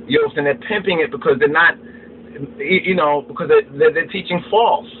 You know what I'm saying? They're pimping it because they're not, you know, because they're teaching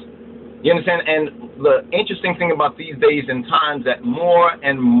false. You understand? And the interesting thing about these days and times that more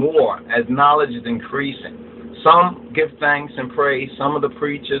and more, as knowledge is increasing, some give thanks and praise. Some of the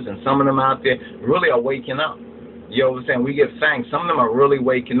preachers and some of them out there really are waking up. You know what I'm saying? We give thanks. Some of them are really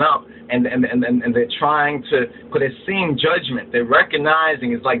waking up, and they're trying to, because they're seeing judgment. They're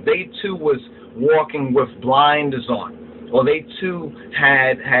recognizing it's like they too was walking with blinders on, or they too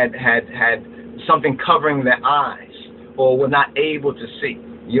had something covering their eyes, or were not able to see.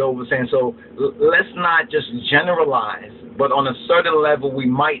 You know what I'm saying? So let's not just generalize, but on a certain level, we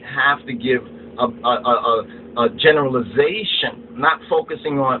might have to give a generalization, not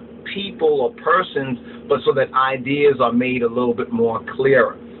focusing on people or persons, but so that ideas are made a little bit more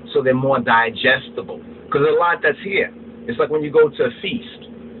clearer, so they're more digestible. Because there's a lot that's here. It's like when you go to a feast.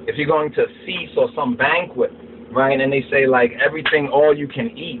 If you're going to a feast or some banquet, right, and they say like everything, all you can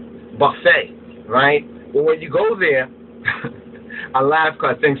eat, buffet, right? Well, when you go there, I laugh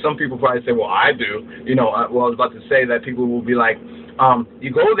because I think some people probably say, well, I do. You know, I was about to say that people will be like,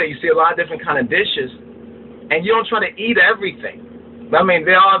 you go there, you see a lot of different kind of dishes, and you don't try to eat everything. I mean,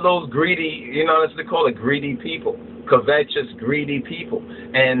 there are those greedy, you know, that's what they call it, greedy people, covetous, greedy people,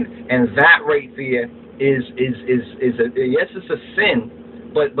 and that right there is yes, it's a sin,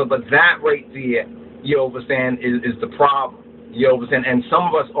 but that right there, you understand, is the problem. You understand? And some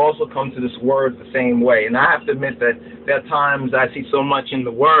of us also come to this word the same way. And I have to admit that there are times I see so much in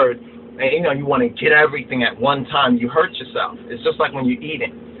the word, and you know, you want to get everything at one time. You hurt yourself. It's just like when you're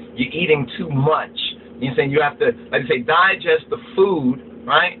eating. You're eating too much. You're saying you have to, like they say, digest the food,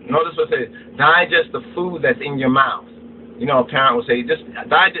 right? Notice what it says, digest the food that's in your mouth. You know, a parent will say, just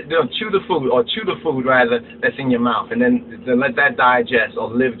digest, chew the food, or chew the food rather, that's in your mouth, and then let that digest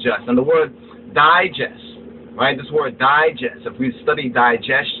or live just. And the word digest, right? This word digest, if we study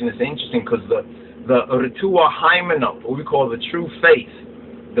digestion, it's interesting because the Ritua Hymenot, what we call the true faith,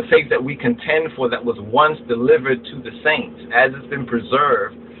 the faith that we contend for that was once delivered to the saints, as it's been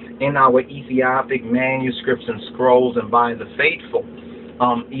preserved in our Ethiopic manuscripts and scrolls and by the faithful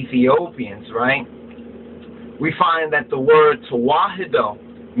Ethiopians, right? We find that the word Tawahido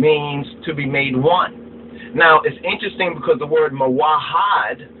means to be made one. Now, it's interesting because the word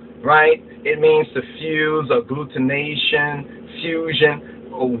Mawahad, right, it means to fuse, agglutination,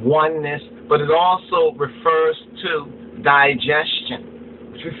 fusion, or oneness, but it also refers to digestion,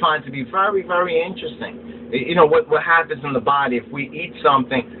 which we find to be very, very interesting. You know, what happens in the body if we eat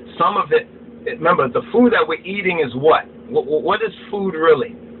something, some of it, remember, the food that we're eating is what? What is food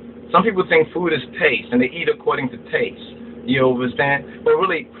really? Some people think food is taste, and they eat according to taste. You understand? But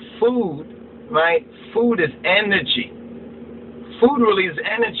really, food, right? Food is energy. Food really is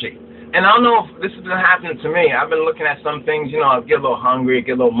energy. And I don't know if this has been happening to me. I've been looking at some things, you know, I get a little hungry,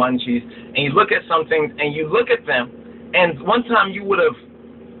 get a little munchies, and you look at some things, and you look at them, and one time you would have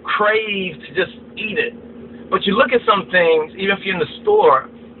craved to just eat it. But you look at some things, even if you're in the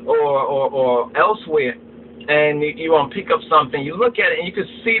store or elsewhere, and you want to pick up something, you look at it and you can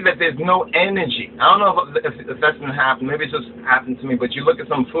see that there's no energy. I don't know if that's going to happen. Maybe it's just happened to me, but you look at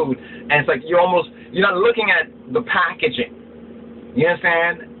some food and it's like you're not looking at the packaging. You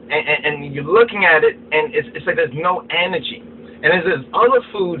understand? And you're looking at it and it's like there's no energy. And there's other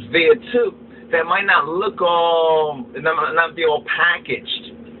foods there too that might not look not be all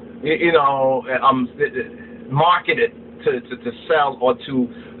packaged, you know, marketed to sell or to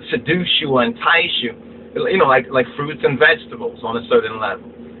seduce you or entice you. You know, like fruits and vegetables on a certain level.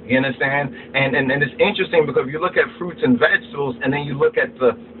 You understand? And it's interesting because if you look at fruits and vegetables and then you look at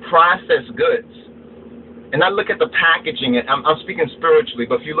the processed goods, and I look at the packaging, I'm speaking spiritually,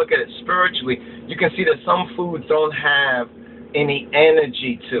 but if you look at it spiritually, you can see that some foods don't have any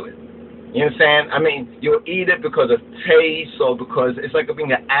energy to it. You understand? I mean, you'll eat it because of taste or because it's like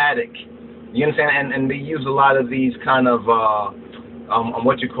being an addict. You understand? And they use a lot of these kind of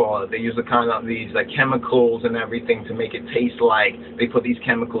what you call it. They use these chemicals and everything to make it taste like. They put these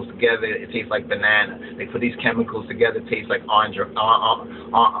chemicals together. It tastes like banana. They put these chemicals together. It tastes like orange,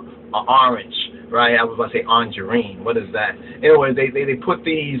 right? I was about to say tangerine. What is that? Anyway, they put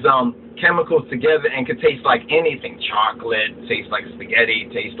these chemicals together and could taste like anything. Chocolate tastes like spaghetti.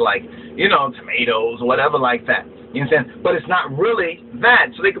 Tastes like, you know, tomatoes or whatever like that. You understand? But it's not really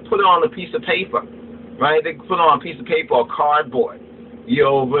that. So they could put it on a piece of paper, right? They could put it on a piece of paper or cardboard.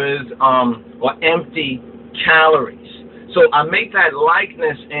 Or empty calories. So I make that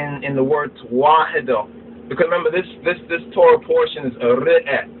likeness in the word Tawahido, because remember this Torah portion is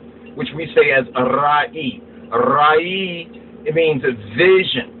Orit, which we say as Rai. Rai, it means a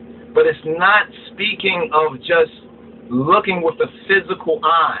vision, but it's not speaking of just looking with the physical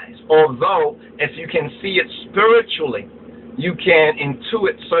eyes. Although if you can see it spiritually, you can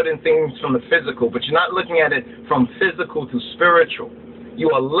intuit certain things from the physical, but you're not looking at it from physical to spiritual. You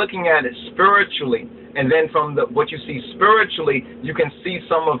are looking at it spiritually, and then from what you see spiritually, you can see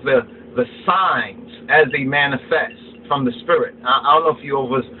some of the signs as they manifest from the spirit. I don't know if you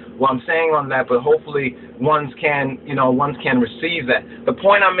what I'm saying on that, but hopefully one can receive that. The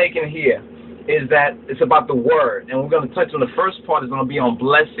point I'm making here is that it's about the word, and we're going to touch on the first part is going to be on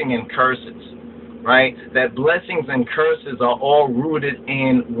blessing and curses, right? That blessings and curses are all rooted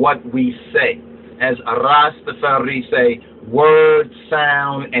in what we say. As RASTAFARI say, word,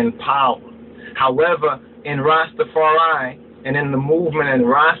 sound, and power. However, in Rastafari and in the movement and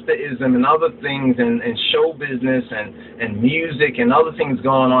Rastaism and other things and show business and music and other things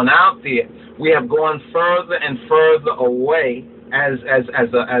going on out there, we have gone further and further away as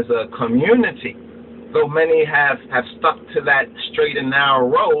a community. Though many have stuck to that straight and narrow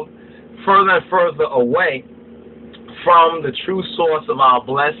road, further and further away from the true source of our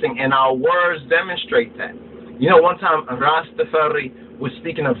blessing, and our words demonstrate that. You know, one time Rastafari was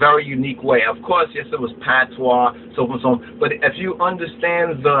speaking a very unique way. Of course, yes, it was patois, so on, so on. But if you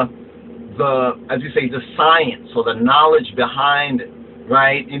understand as you say, the science or the knowledge behind it,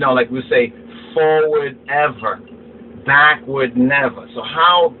 right? You know, like we say, forward ever, backward never. So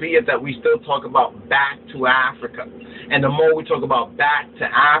how be it that we still talk about back to Africa? And the more we talk about back to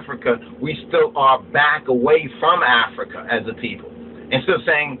Africa, we still are back away from Africa as a people. Instead of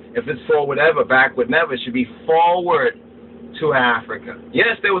saying, if it's forward ever, backward never, it should be forward to Africa.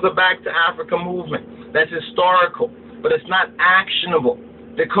 Yes, there was a back to Africa movement. That's historical. But it's not actionable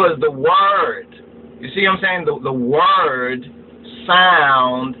because the word, you see what I'm saying? The word,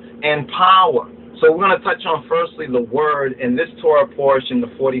 sound, and power. So we're going to touch on firstly the word in this Torah portion, the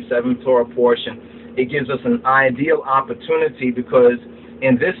 47th Torah portion. it gives us an ideal opportunity, because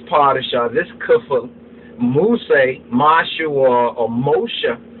in this parasha, this kufel, Moshe, Mashu, or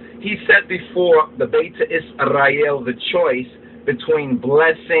Moshe, he set before the Beta Israel the choice between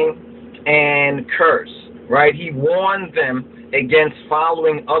blessing and curse, right? He warned them against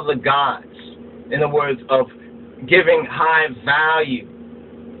following other gods. In other words, of giving high value,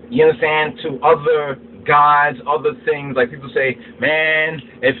 you understand, to other gods, other things. Like people say, man,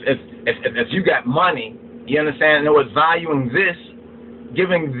 if you got money, you understand, in other words, valuing this,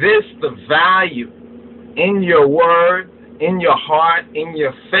 giving this the value in your word, in your heart, in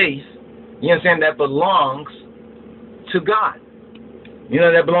your faith, you understand, that belongs to God. You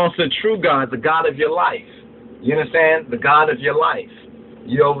know, that belongs to the true God, the God of your life. You understand? The God of your life.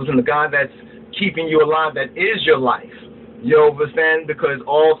 You understand? The God that's keeping you alive, that is your life. You understand? Because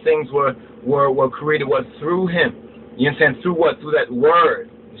all things were created through Him. You understand? Through what? Through that word.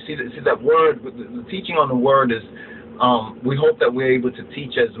 You see that word. The teaching on the word is. We hope that we're able to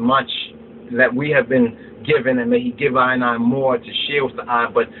teach as much that we have been given, and may He give I and I more to share with the I.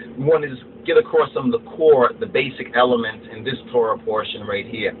 But we want to just get across some of the core, the basic elements in this Torah portion right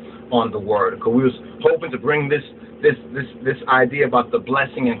here on the word. Because we was hoping to bring this idea about the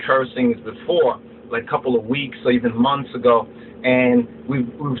blessing and cursings before, like a couple of weeks or even months ago, and we've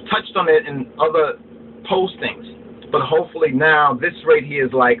touched on it in other postings. But hopefully now, this right here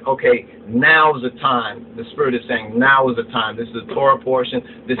is like, okay, now is the time. The Spirit is saying, now is the time. This is the Torah portion.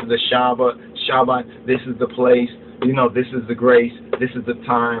 This is the Shabbat. This is the place. You know, this is the grace. This is the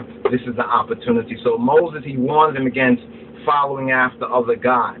time. This is the opportunity. So Moses, he warned them against following after other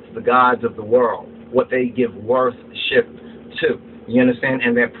gods, the gods of the world, what they give worship to. You understand?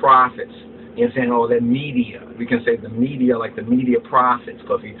 And their prophets. You understand? Or their media. We can say the media, like the media prophets.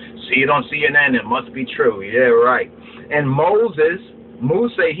 Because if you see it on CNN, it must be true. Yeah, right. And Mose,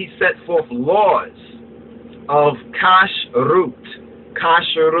 he set forth laws of kashrut.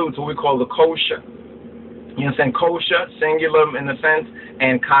 Kashrut, what we call the kosher. You understand? Kosher, singular in a sense,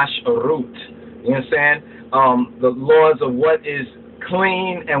 and kashrut. You understand? The laws of what is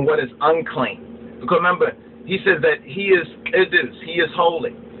clean and what is unclean. Because remember, he says that he is kiddush, he is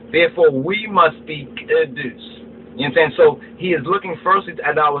holy. Therefore, we must be kiddush. You understand? So he is looking firstly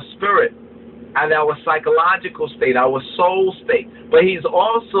at our spirit, at our psychological state, our soul state. But he's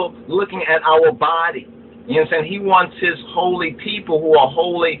also looking at our body. You understand? He wants his holy people who are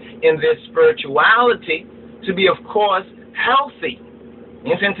holy in their spirituality to be, of course, healthy.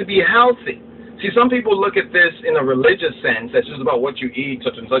 You understand? To be healthy. See, some people look at this in a religious sense. That's just about what you eat,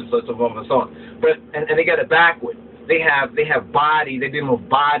 such and such, and so on. But and they get it backward. They have body. They deal with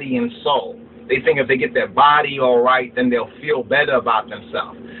body and soul. They think if they get their body all right, then they'll feel better about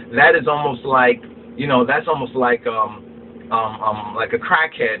themselves. That is almost like, you know, that's almost like a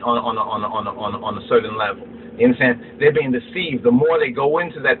crackhead on a certain level. You understand? They're being deceived. The more they go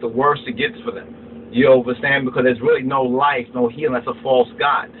into that, the worse it gets for them. You understand? Because there's really no life, no healing. That's a false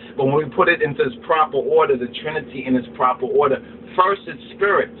God. But when we put it into its proper order, the Trinity in its proper order, first it's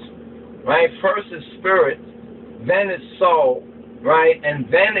spirit, right? First it's spirit, then it's soul, right? And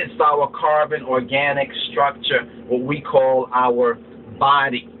then it's our carbon organic structure, what we call our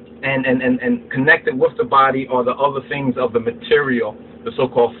body. And connected with the body are the other things of the material, the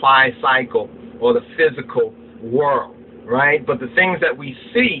so-called 5 cycle or the physical world, right? But the things that we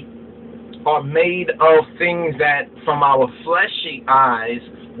see are made of things that from our fleshy eyes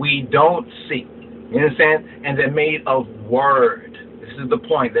we don't see. You understand? And they're made of word. This is the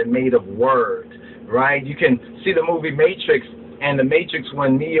point. They're made of word, right? You can see the movie Matrix, and the Matrix,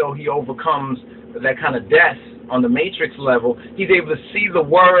 when Neo, he overcomes that kind of death on the Matrix level, he's able to see the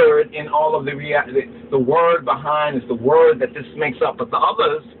word in all of the word behind is the word that this makes up. But the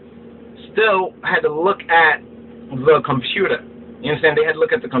others still had to look at the computer. You understand? They had to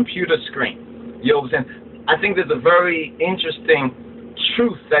look at the computer screen. You understand? I think there's a very interesting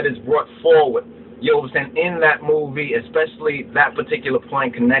truth that is brought forward. You understand? In that movie, especially that particular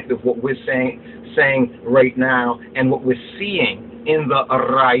point connected with what we're saying right now and what we're seeing in the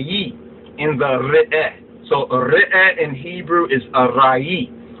Rai, in the Re'eh. So Re'eh in Hebrew is Rai,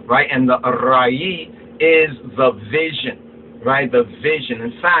 right? And the Rai is the vision, right? The vision.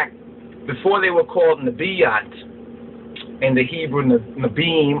 In fact, before they were called Nabiyat, in the Hebrew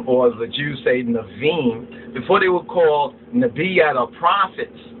Nabim, or the Jews say Navim, before they were called Nabiyat or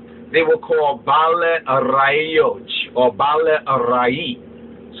prophets, they were called Bale Arayoj or Bale Arai.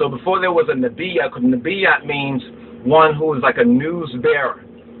 So before there was a Nabiyat, because Nabiyat means one who is like a news bearer.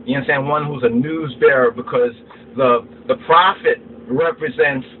 You understand? One who's a news bearer, because the prophet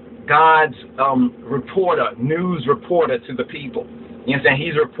represents God's reporter, news reporter to the people. You understand?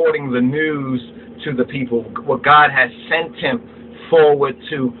 He's reporting the news to the people, what God has sent him forward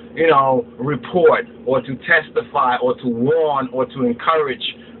to, report or to testify or to warn or to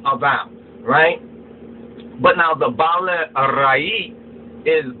encourage about, right? But now the Baal Rai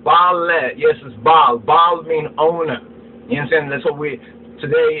is Baal. Yes, it's Baal. Baal means owner. You understand? That's what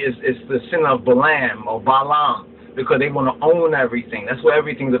today is the sin of Balaam or Balaam, because they want to own everything. That's what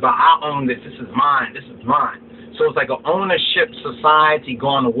everything's about. I own this. This is mine. This is mine. So it's like an ownership society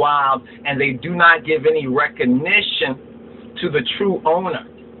gone wild, and they do not give any recognition to the true owner.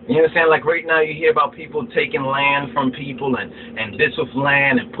 You understand? Like right now you hear about people taking land from people and this with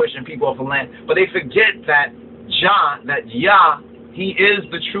land and pushing people off of land. But they forget that Yah, he is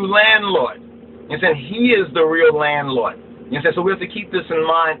the true landlord. You understand? He is the real landlord. You understand? So we have to keep this in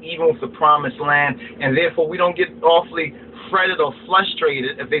mind even with the promised land, and therefore we don't get awfully fretted or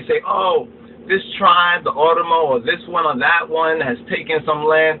frustrated if they say, oh, this tribe, the Oromo, or this one or that one has taken some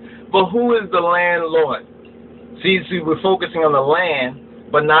land. But who is the landlord? See, we're focusing on the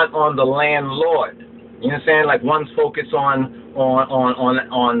land, but not on the landlord. You understand? Like one's focused on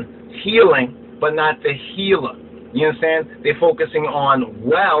healing, but not the healer. You understand? They're focusing on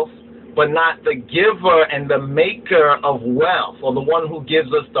wealth, but not the giver and the maker of wealth, or the one who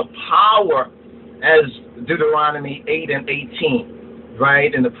gives us the power, as Deuteronomy 8 and 18,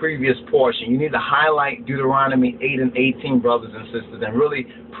 right, in the previous portion. You need to highlight Deuteronomy 8 and 18, brothers and sisters, and really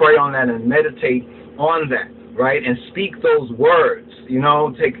pray on that and meditate on that, right, and speak those words,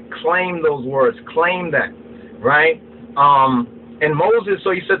 claim those words, claim that, right? And Moses,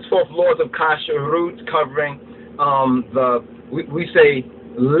 so he sets forth laws of kashrut covering we say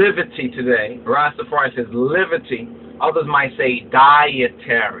liberty today. Rastafari says liberty. Others might say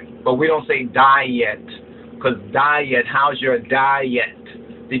dietary, but we don't say diet, because diet, how's your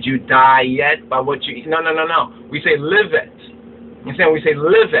diet? Did you die yet by what you eat? No. We say live it. You understand? We say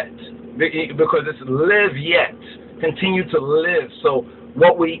live it, because it's live yet. Continue to live. So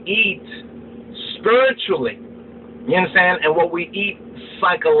what we eat spiritually, you understand, and what we eat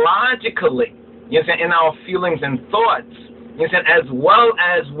psychologically, you understand, in our feelings and thoughts, you understand, as well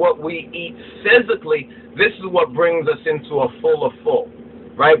as what we eat physically, this is what brings us into a full,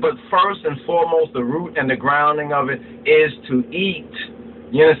 right? But first and foremost, the root and the grounding of it is to eat,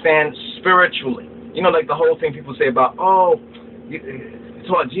 you understand, spiritually. Like the whole thing people say about, it's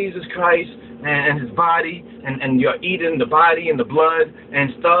about Jesus Christ and his body, and you're eating the body and the blood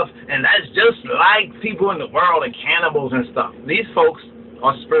and stuff, and that's just like people in the world and cannibals and stuff. These folks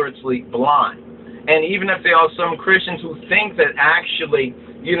are spiritually blind. And even if there are some Christians who think that actually,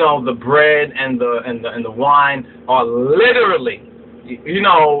 the bread and the wine are literally,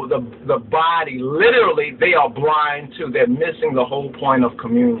 the body, literally, they are blind too. They're missing the whole point of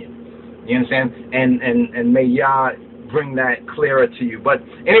communion. You understand? And may Yah bring that clearer to you. But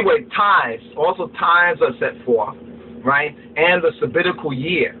anyway, tithes. Also, tithes are set forth, right? And the sabbatical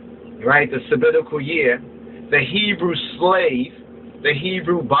year, right? The sabbatical year, the Hebrew slave, the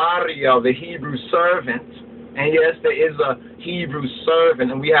Hebrew barrier, the Hebrew servant, and yes, there is a Hebrew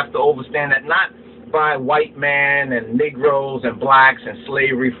servant, and we have to understand that not by white man and Negroes and blacks and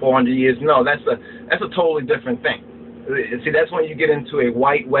slavery 400 years. No, that's a totally different thing. See, that's when you get into a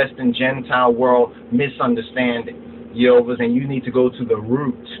white Western Gentile world misunderstanding. And you need to go to the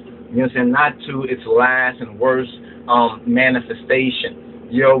root, not to its last and worst manifestation.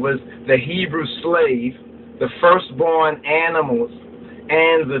 The Hebrew slave, the firstborn animals,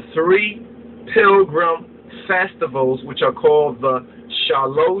 and the 3 pilgrim festivals, which are called the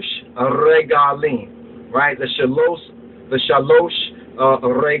Shalosh Regalim, right? The Shalosh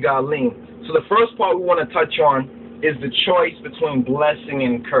Regalim. So the first part we want to touch on is the choice between blessing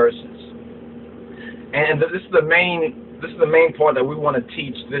and curses. And this is the main part that we want to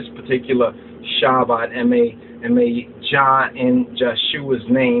teach this particular Shabbat, and may Jah in Joshua's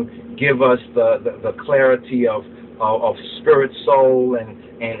name give us the clarity of spirit, soul,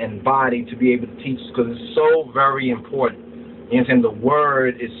 and body to be able to teach, because it's so very important. And the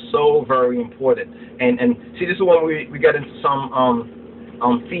word is so very important. And see, this is when we get into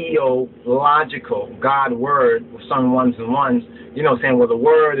some theological God word with some ones and ones, saying, well, the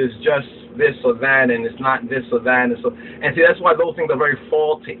word is just this or that, and it's not this or that, and see, that's why those things are very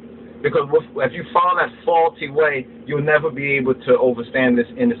faulty. Because if you follow that faulty way, you'll never be able to understand this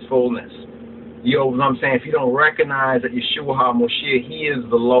in its fullness. You know what I'm saying? If you don't recognize that Yeshua HaMoshiach, he is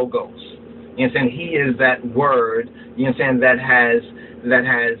the Logos. You understand? He is that word, you understand, that has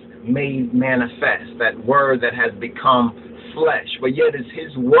made manifest, that word that has become flesh. But yet it's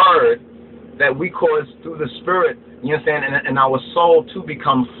his word that we cause through the Spirit, you understand, and our soul to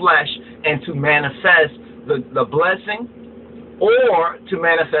become flesh and to manifest the blessing or to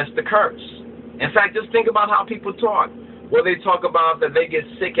manifest the curse. In fact, just think about how people talk. Where they talk about that they get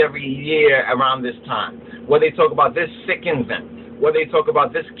sick every year around this time. Where they talk about this sickens them. Where they talk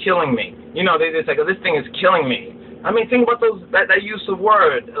about this killing me. You know, they just say, oh, this thing is killing me. I mean, think about that use of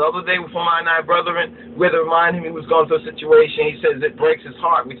word. The other day for my and I brethren, where to remind him he was going through a situation, he says it breaks his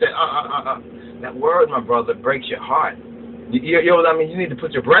heart. We say, that word, my brother, breaks your heart. You know what I mean? You need to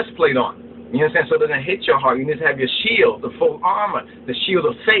put your breastplate on. You understand? So it doesn't hit your heart. You need to have your shield, the full armor, the shield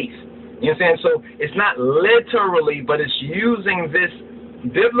of faith. You understand? So it's not literally, but it's using this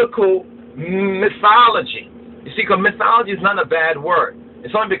biblical mythology. You see, because mythology is not a bad word.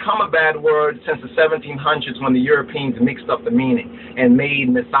 It's only become a bad word since the 1700s when the Europeans mixed up the meaning and made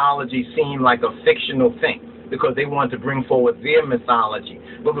mythology seem like a fictional thing because they wanted to bring forward their mythology.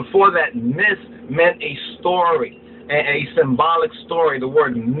 But before that, myth meant a story, a symbolic story. The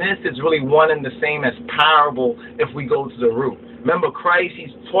word myth is really one and the same as parable if we go to the root. Remember, Christ, he's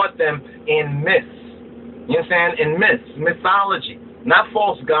taught them in myths. You understand? In myths, mythology. Not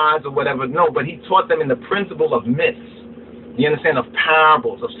false gods or whatever, no, but he taught them in the principle of myths. You understand? Of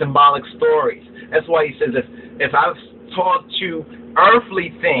parables, of symbolic stories. That's why he says, if I've taught you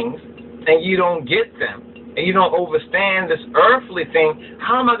earthly things and you don't get them, and you don't understand this earthly thing,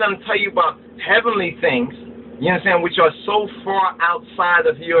 how am I going to tell you about heavenly things, you understand, which are so far outside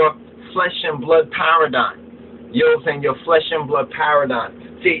of your flesh and blood paradigm? You know what I'm saying? Your flesh and blood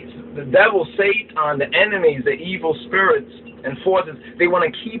paradigm. See, the devil, Satan, the enemies, the evil spirits and forces, they want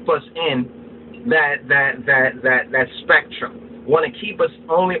to keep us in that spectrum. Want to keep us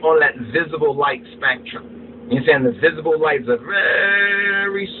only on that visible light spectrum. You understand? The visible light is a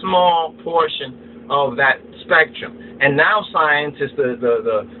very small portion of that spectrum. And now scientists,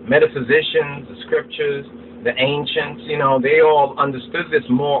 the metaphysicians, the scriptures, the ancients, you know, they all understood this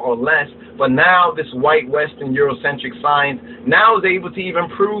more or less. But now this white Western Eurocentric science now is able to even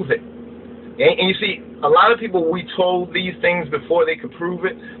prove it. And you see, a lot of people, we told these things before they could prove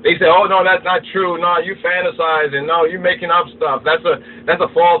it. They say, oh, no, that's not true. No, you fantasizing. No, you're making up stuff. That's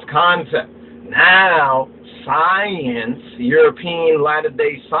a false concept. Now, science, European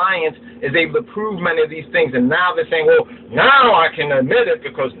latter-day science, is able to prove many of these things. And now they're saying, well, now I can admit it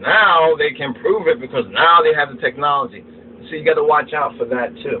because now they can prove it because now they have the technology. So you got to watch out for that,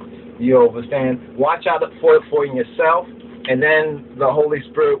 too. You understand? Watch out for it for yourself. And then the Holy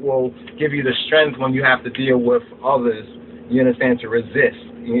Spirit will give you the strength when you have to deal with others, you understand, to resist.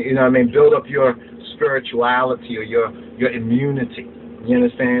 You know what I mean? Build up your spirituality or your immunity. You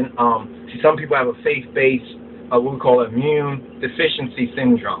understand? See, some people have a faith-based, what we call immune deficiency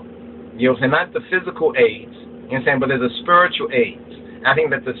syndrome. You know what I'm saying? Not the physical AIDS, you understand, but there's a spiritual AIDS. And I think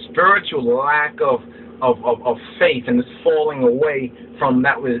that the spiritual lack of faith and this falling away from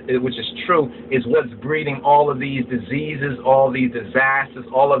that which is true is what's breeding all of these diseases, all these disasters,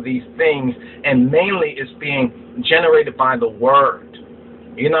 all of these things, and mainly it's being generated by the word.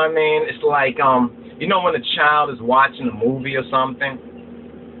 You know what I mean? It's like, you know when a child is watching a movie or something,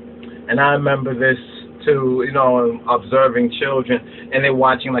 and I remember this too, you know, observing children, and they're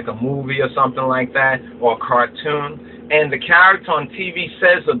watching like a movie or something like that, or a cartoon, and the character on TV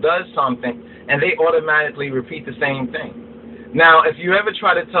says or does something, and they automatically repeat the same thing. Now, if you ever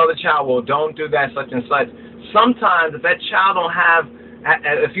try to tell the child, well, don't do that, such and such, sometimes if that child don't have,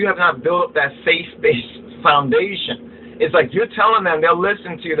 if you have not built up that faith-based foundation, it's like you're telling them, they'll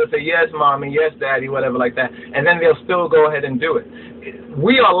listen to you, they'll say, yes, mommy, yes, daddy, whatever like that, and then they'll still go ahead and do it.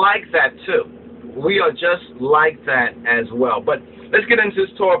 We are like that, too. We are just like that as well. But let's get into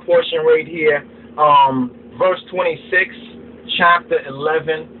this Torah portion right here. Verse 26, chapter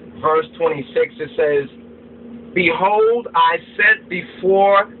 11, verse 26, it says, behold, I set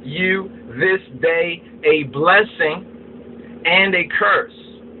before you this day a blessing and a curse.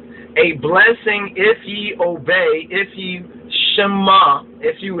 A blessing if ye obey, if ye shema,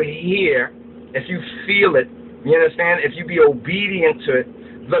 if you hear, if you feel it, you understand, if you be obedient to it,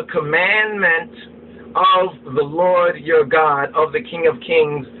 the commandment of the Lord your God, of the King of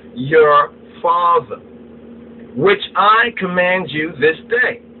Kings, your Father, which I command you this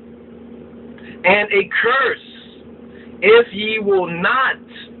day. And a curse, if ye will not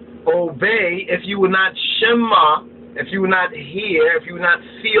obey, if you will not shema, if you will not hear, if you will not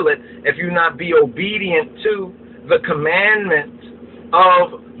feel it, if you will not be obedient to the commandment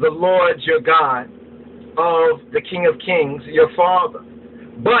of the Lord your God, of the King of Kings, your Father,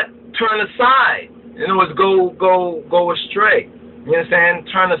 but turn aside. In other words, go astray. You understand?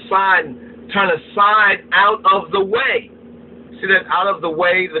 Turn aside out of the way. See that? Out of the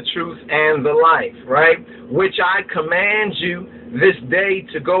way, the truth, and the life, right? Which I command you this day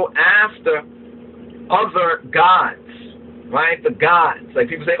to go after other gods. right? The gods. Like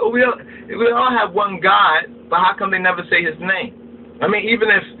people say, oh, we all have one God, but how come they never say his name? I mean, even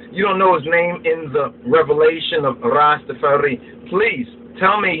if you don't know his name in the revelation of Rastafari, please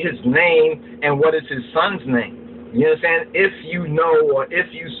tell me his name and what is his son's name. You understand? If you know or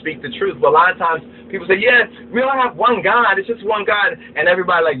if you speak the truth. But a lot of times people say, yeah, we all have one God. It's just one God. And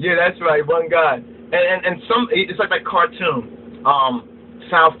everybody like, yeah, that's right, one God. And it's like that cartoon,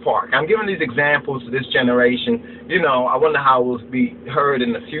 South Park. I'm giving these examples to this generation. You know, I wonder how it will be heard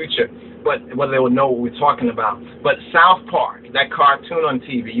in the future, but whether they will know what we're talking about. But South Park, that cartoon on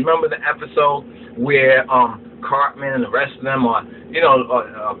TV, you remember the episode where Cartman and the rest of them are, you know,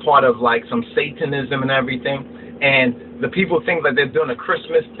 a part of like some Satanism and everything, and the people think that they're doing a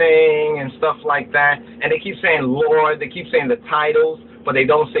Christmas thing and stuff like that, and they keep saying Lord, they keep saying the titles, but they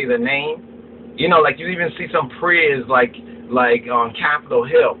don't say the name. You know, like you even see some prayers like on Capitol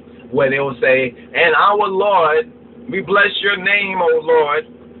Hill, where they will say, and our Lord, we bless your name, O Lord.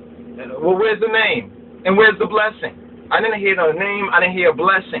 Well, where's the name? And where's the blessing? I didn't hear the name, I didn't hear a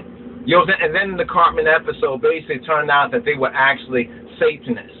blessing. You know, and then the Cartman episode basically turned out that they were actually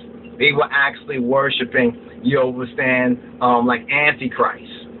Satanists. They were actually worshiping, you understand, like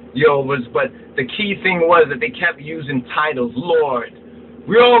Antichrist. But the key thing was that they kept using titles, Lord.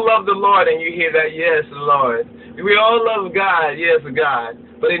 We all love the Lord, and you hear that, yes, Lord. We all love God, yes, God.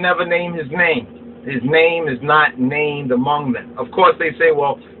 But they never name his name. His name is not named among them. Of course, they say,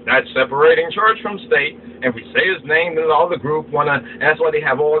 well, that's separating church from state. And if we say his name, then all the group wanna. And that's why they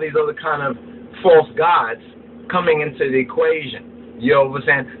have all these other kind of false gods coming into the equation. You know what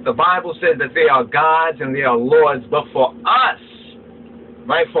I'm saying? The Bible says that they are gods and they are lords, but for us,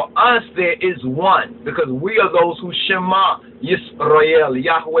 right? For us, there is one, because we are those who Shema Yisrael,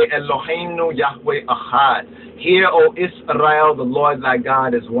 Yahweh Eloheinu, Yahweh Ahad. Hear, O Israel, the Lord thy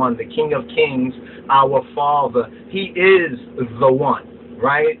God is one, the King of Kings, our Father. He is the one,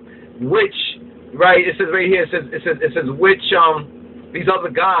 right? Which, right? It says right here. It says which these other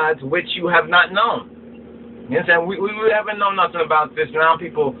gods which you have not known. You understand? We haven't known nothing about this. Now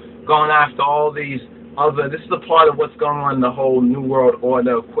people going after all these other. This is a part of what's going on in the whole New World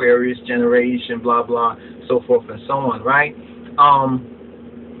Order, Aquarius generation, blah blah, so forth and so on, right?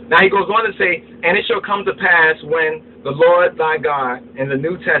 Now he goes on to say, and it shall come to pass when the Lord thy God, in the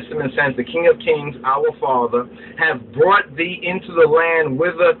New Testament sense, the King of Kings, our Father, have brought thee into the land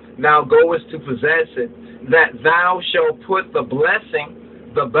whither thou goest to possess it, that thou shalt put the blessing,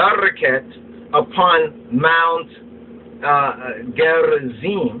 the barakat, upon Mount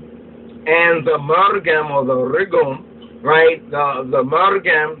Gerizim, and the Mergem or the Rigum, right? The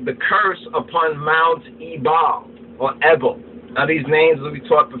Mergem, the curse upon Mount Ebal or Ebal. Now these names that we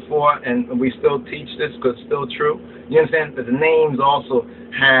taught before, and we still teach this because it's still true. You understand that the names also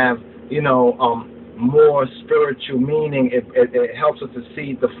have, you know, more spiritual meaning. It helps us to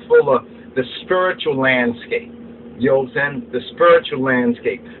see the spiritual landscape. You know what I'm saying? The spiritual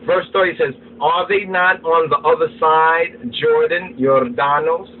landscape. Verse 30 says, are they not on the other side, Jordan,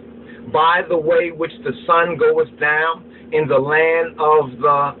 Iadonis, by the way which the sun goeth down, in the land of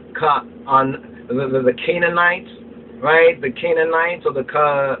the Canaanites, right? The Canaanites or the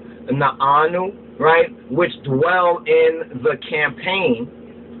Naanu, right? Which dwell in the campaign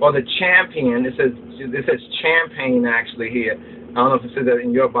or the champion. It says champaign actually here. I don't know if it says that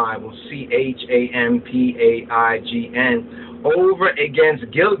in your Bible. Champaign, over against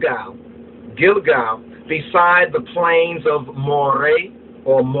Gilgal, beside the plains of Moreh,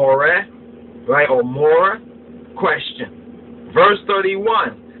 right, or More. Question. Verse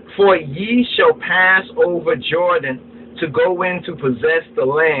 31. For ye shall pass over Jordan to go in to possess the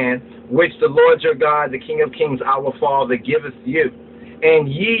land which the Lord your God, the King of Kings, our Father, giveth you. And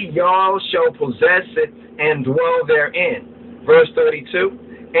ye y'all shall possess it and dwell therein. Verse 32.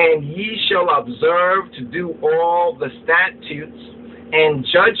 And ye shall observe to do all the statutes and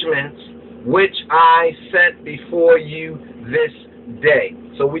judgments which I set before you this day.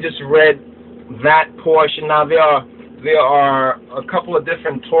 So we just read that portion. Now there are a couple of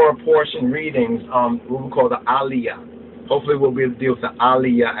different Torah portion readings, what we call the Aliyah. Hopefully we'll be able to deal with the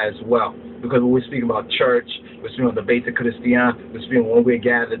Aliyah as well, because when we speak about church, we're speaking about the Beta Christian, we're speaking when we're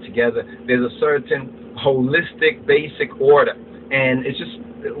gathered together. There's a certain holistic, basic order, and it's just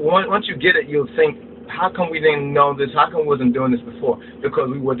once you get it, you'll think, how come we didn't know this? How come we wasn't doing this before? Because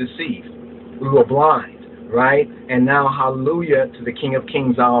we were deceived, we were blind. Right? And now, hallelujah to the King of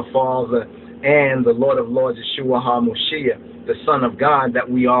Kings, our Father, and the Lord of Lords, Yeshua HaMoshiach, the Son of God, that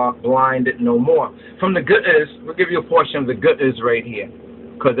we are blinded no more. From the Goodness, we'll give you a portion of the Goodness right here,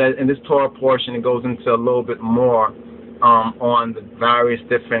 because in this Torah portion, it goes into a little bit more on the various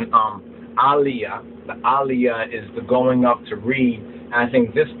different aliyah, The Aliyah is the going up to read. And I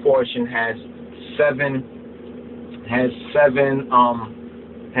think this portion has seven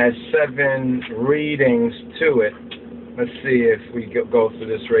readings to it. Let's see if we go through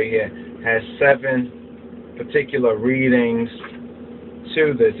this right here. Has 7 particular readings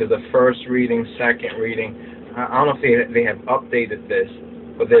to this. There's a first reading, second reading. I don't know if they have updated this,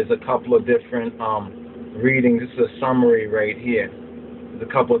 but there's a couple of different readings. This is a summary right here. There's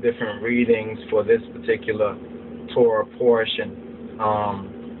a couple of different readings for this particular Torah portion.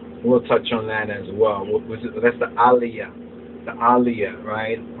 We'll touch on that as well. That's the Aliyah. The Aliyah,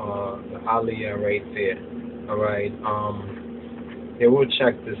 right? The Aliyah right there. All right. Yeah, we'll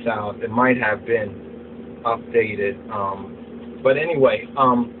check this out. It might have been updated. But anyway,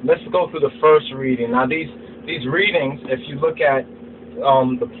 let's go through the first reading. Now, these readings, if you look at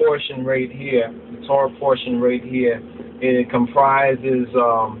the portion right here, the Torah portion right here, it comprises,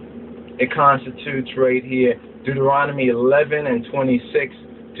 it constitutes right here Deuteronomy 11 and 26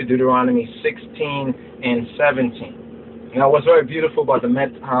 to Deuteronomy 16 and 17. Now, what's very beautiful about the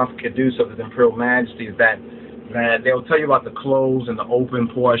Methaf Kedus of His Imperial Majesty is that they'll tell you about the closed and the open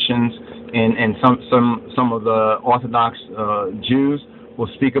portions, and some of the Orthodox Jews will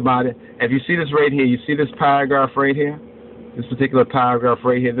speak about it. If you see this right here, you see this paragraph right here, this particular paragraph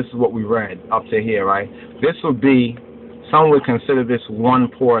right here, this is what we read up to here, right? This would be, some would consider this one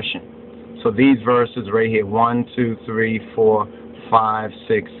portion. So these verses right here, 1, 2, 3, 4, 5,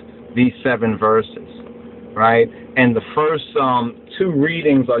 6, these 7 verses, right? And the first 2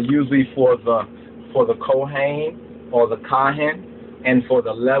 readings are usually for the Kohen or the Kahan, and for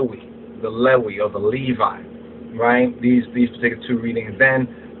the Lewi or the Levi, right? These particular 2 readings. Then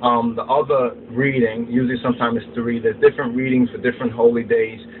the other reading, usually sometimes it's 3. There's different readings for different holy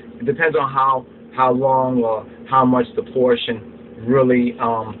days. It depends on how long or how much the portion really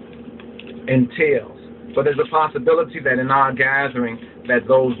entails. But there's a possibility that in our gathering, that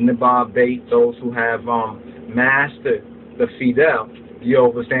those Nibab Beit, those who have mastered the Fidel, you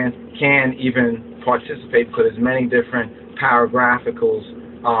understand, can even participate, because there's many different paragraphicals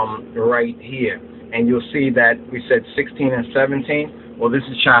right here. And you'll see that we said 16 and 17. Well, this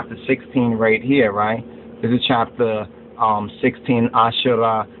is chapter 16 right here, right? This is chapter 16,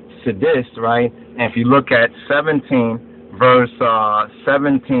 Asherah Sidis, right? And if you look at 17, verse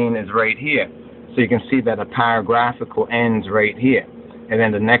 17 is right here. So you can see that a paragraphical ends right here. And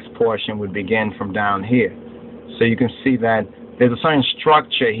then the next portion would begin from down here. So you can see that there's a certain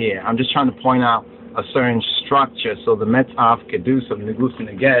structure here. I'm just trying to point out a certain structure. So the Methaf Kedus of Negus and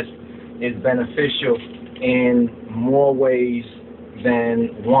Neges is beneficial in more ways than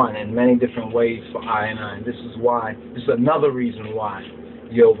one, in many different ways for I and I. And this is another reason why,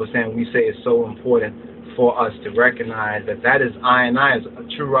 we say it's so important for us to recognize that is I and I as a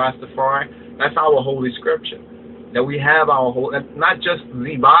true Rastafari. That's our holy scripture. That we have our whole, not just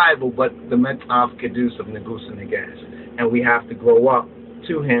the Bible, but the Methaf Kedus of Negus and Neges. And we have to grow up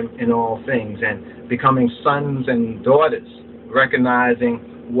to Him in all things and becoming sons and daughters, recognizing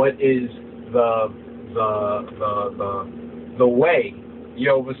what is the way.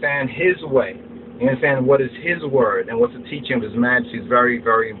 You understand His way. You understand what is His word and what's the teaching of His Majesty is very,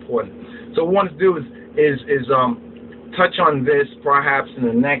 very important. So what we want to do is touch on this perhaps in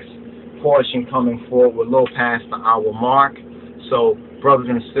the next portion coming forward. We're a little past the hour mark. So brothers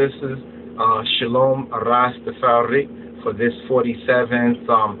and sisters, Shalom Rastafari for this 47th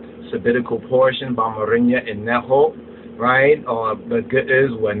sabbatical portion, Bamarinya in Neho, right? The good is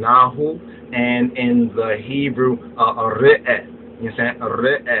Wanahu, and in the Hebrew, Orit, you understand?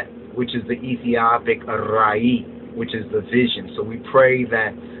 Orit, which is the Ethiopic Rai, which is the vision. So we pray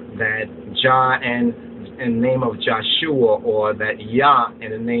that Jah in the name of Joshua, or that Yah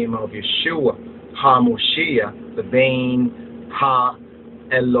in the name of Yeshua, HaMoshiach, the Bain Ha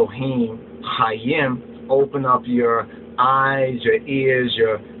Elohim Hayim, open up your eyes, your ears,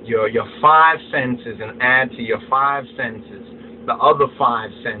 your 5 senses, and add to your 5 senses the other 5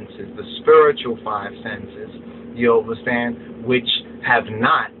 senses, the spiritual 5 senses, you understand, which have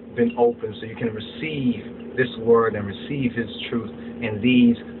not been opened, so you can receive this word and receive His truth in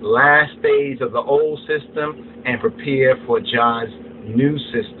these last days of the old system and prepare for Jah's new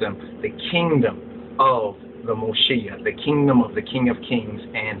system, the kingdom of the Moshiach, the kingdom of the King of Kings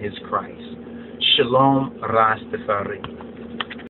and His Christ. Shalom Rastafari.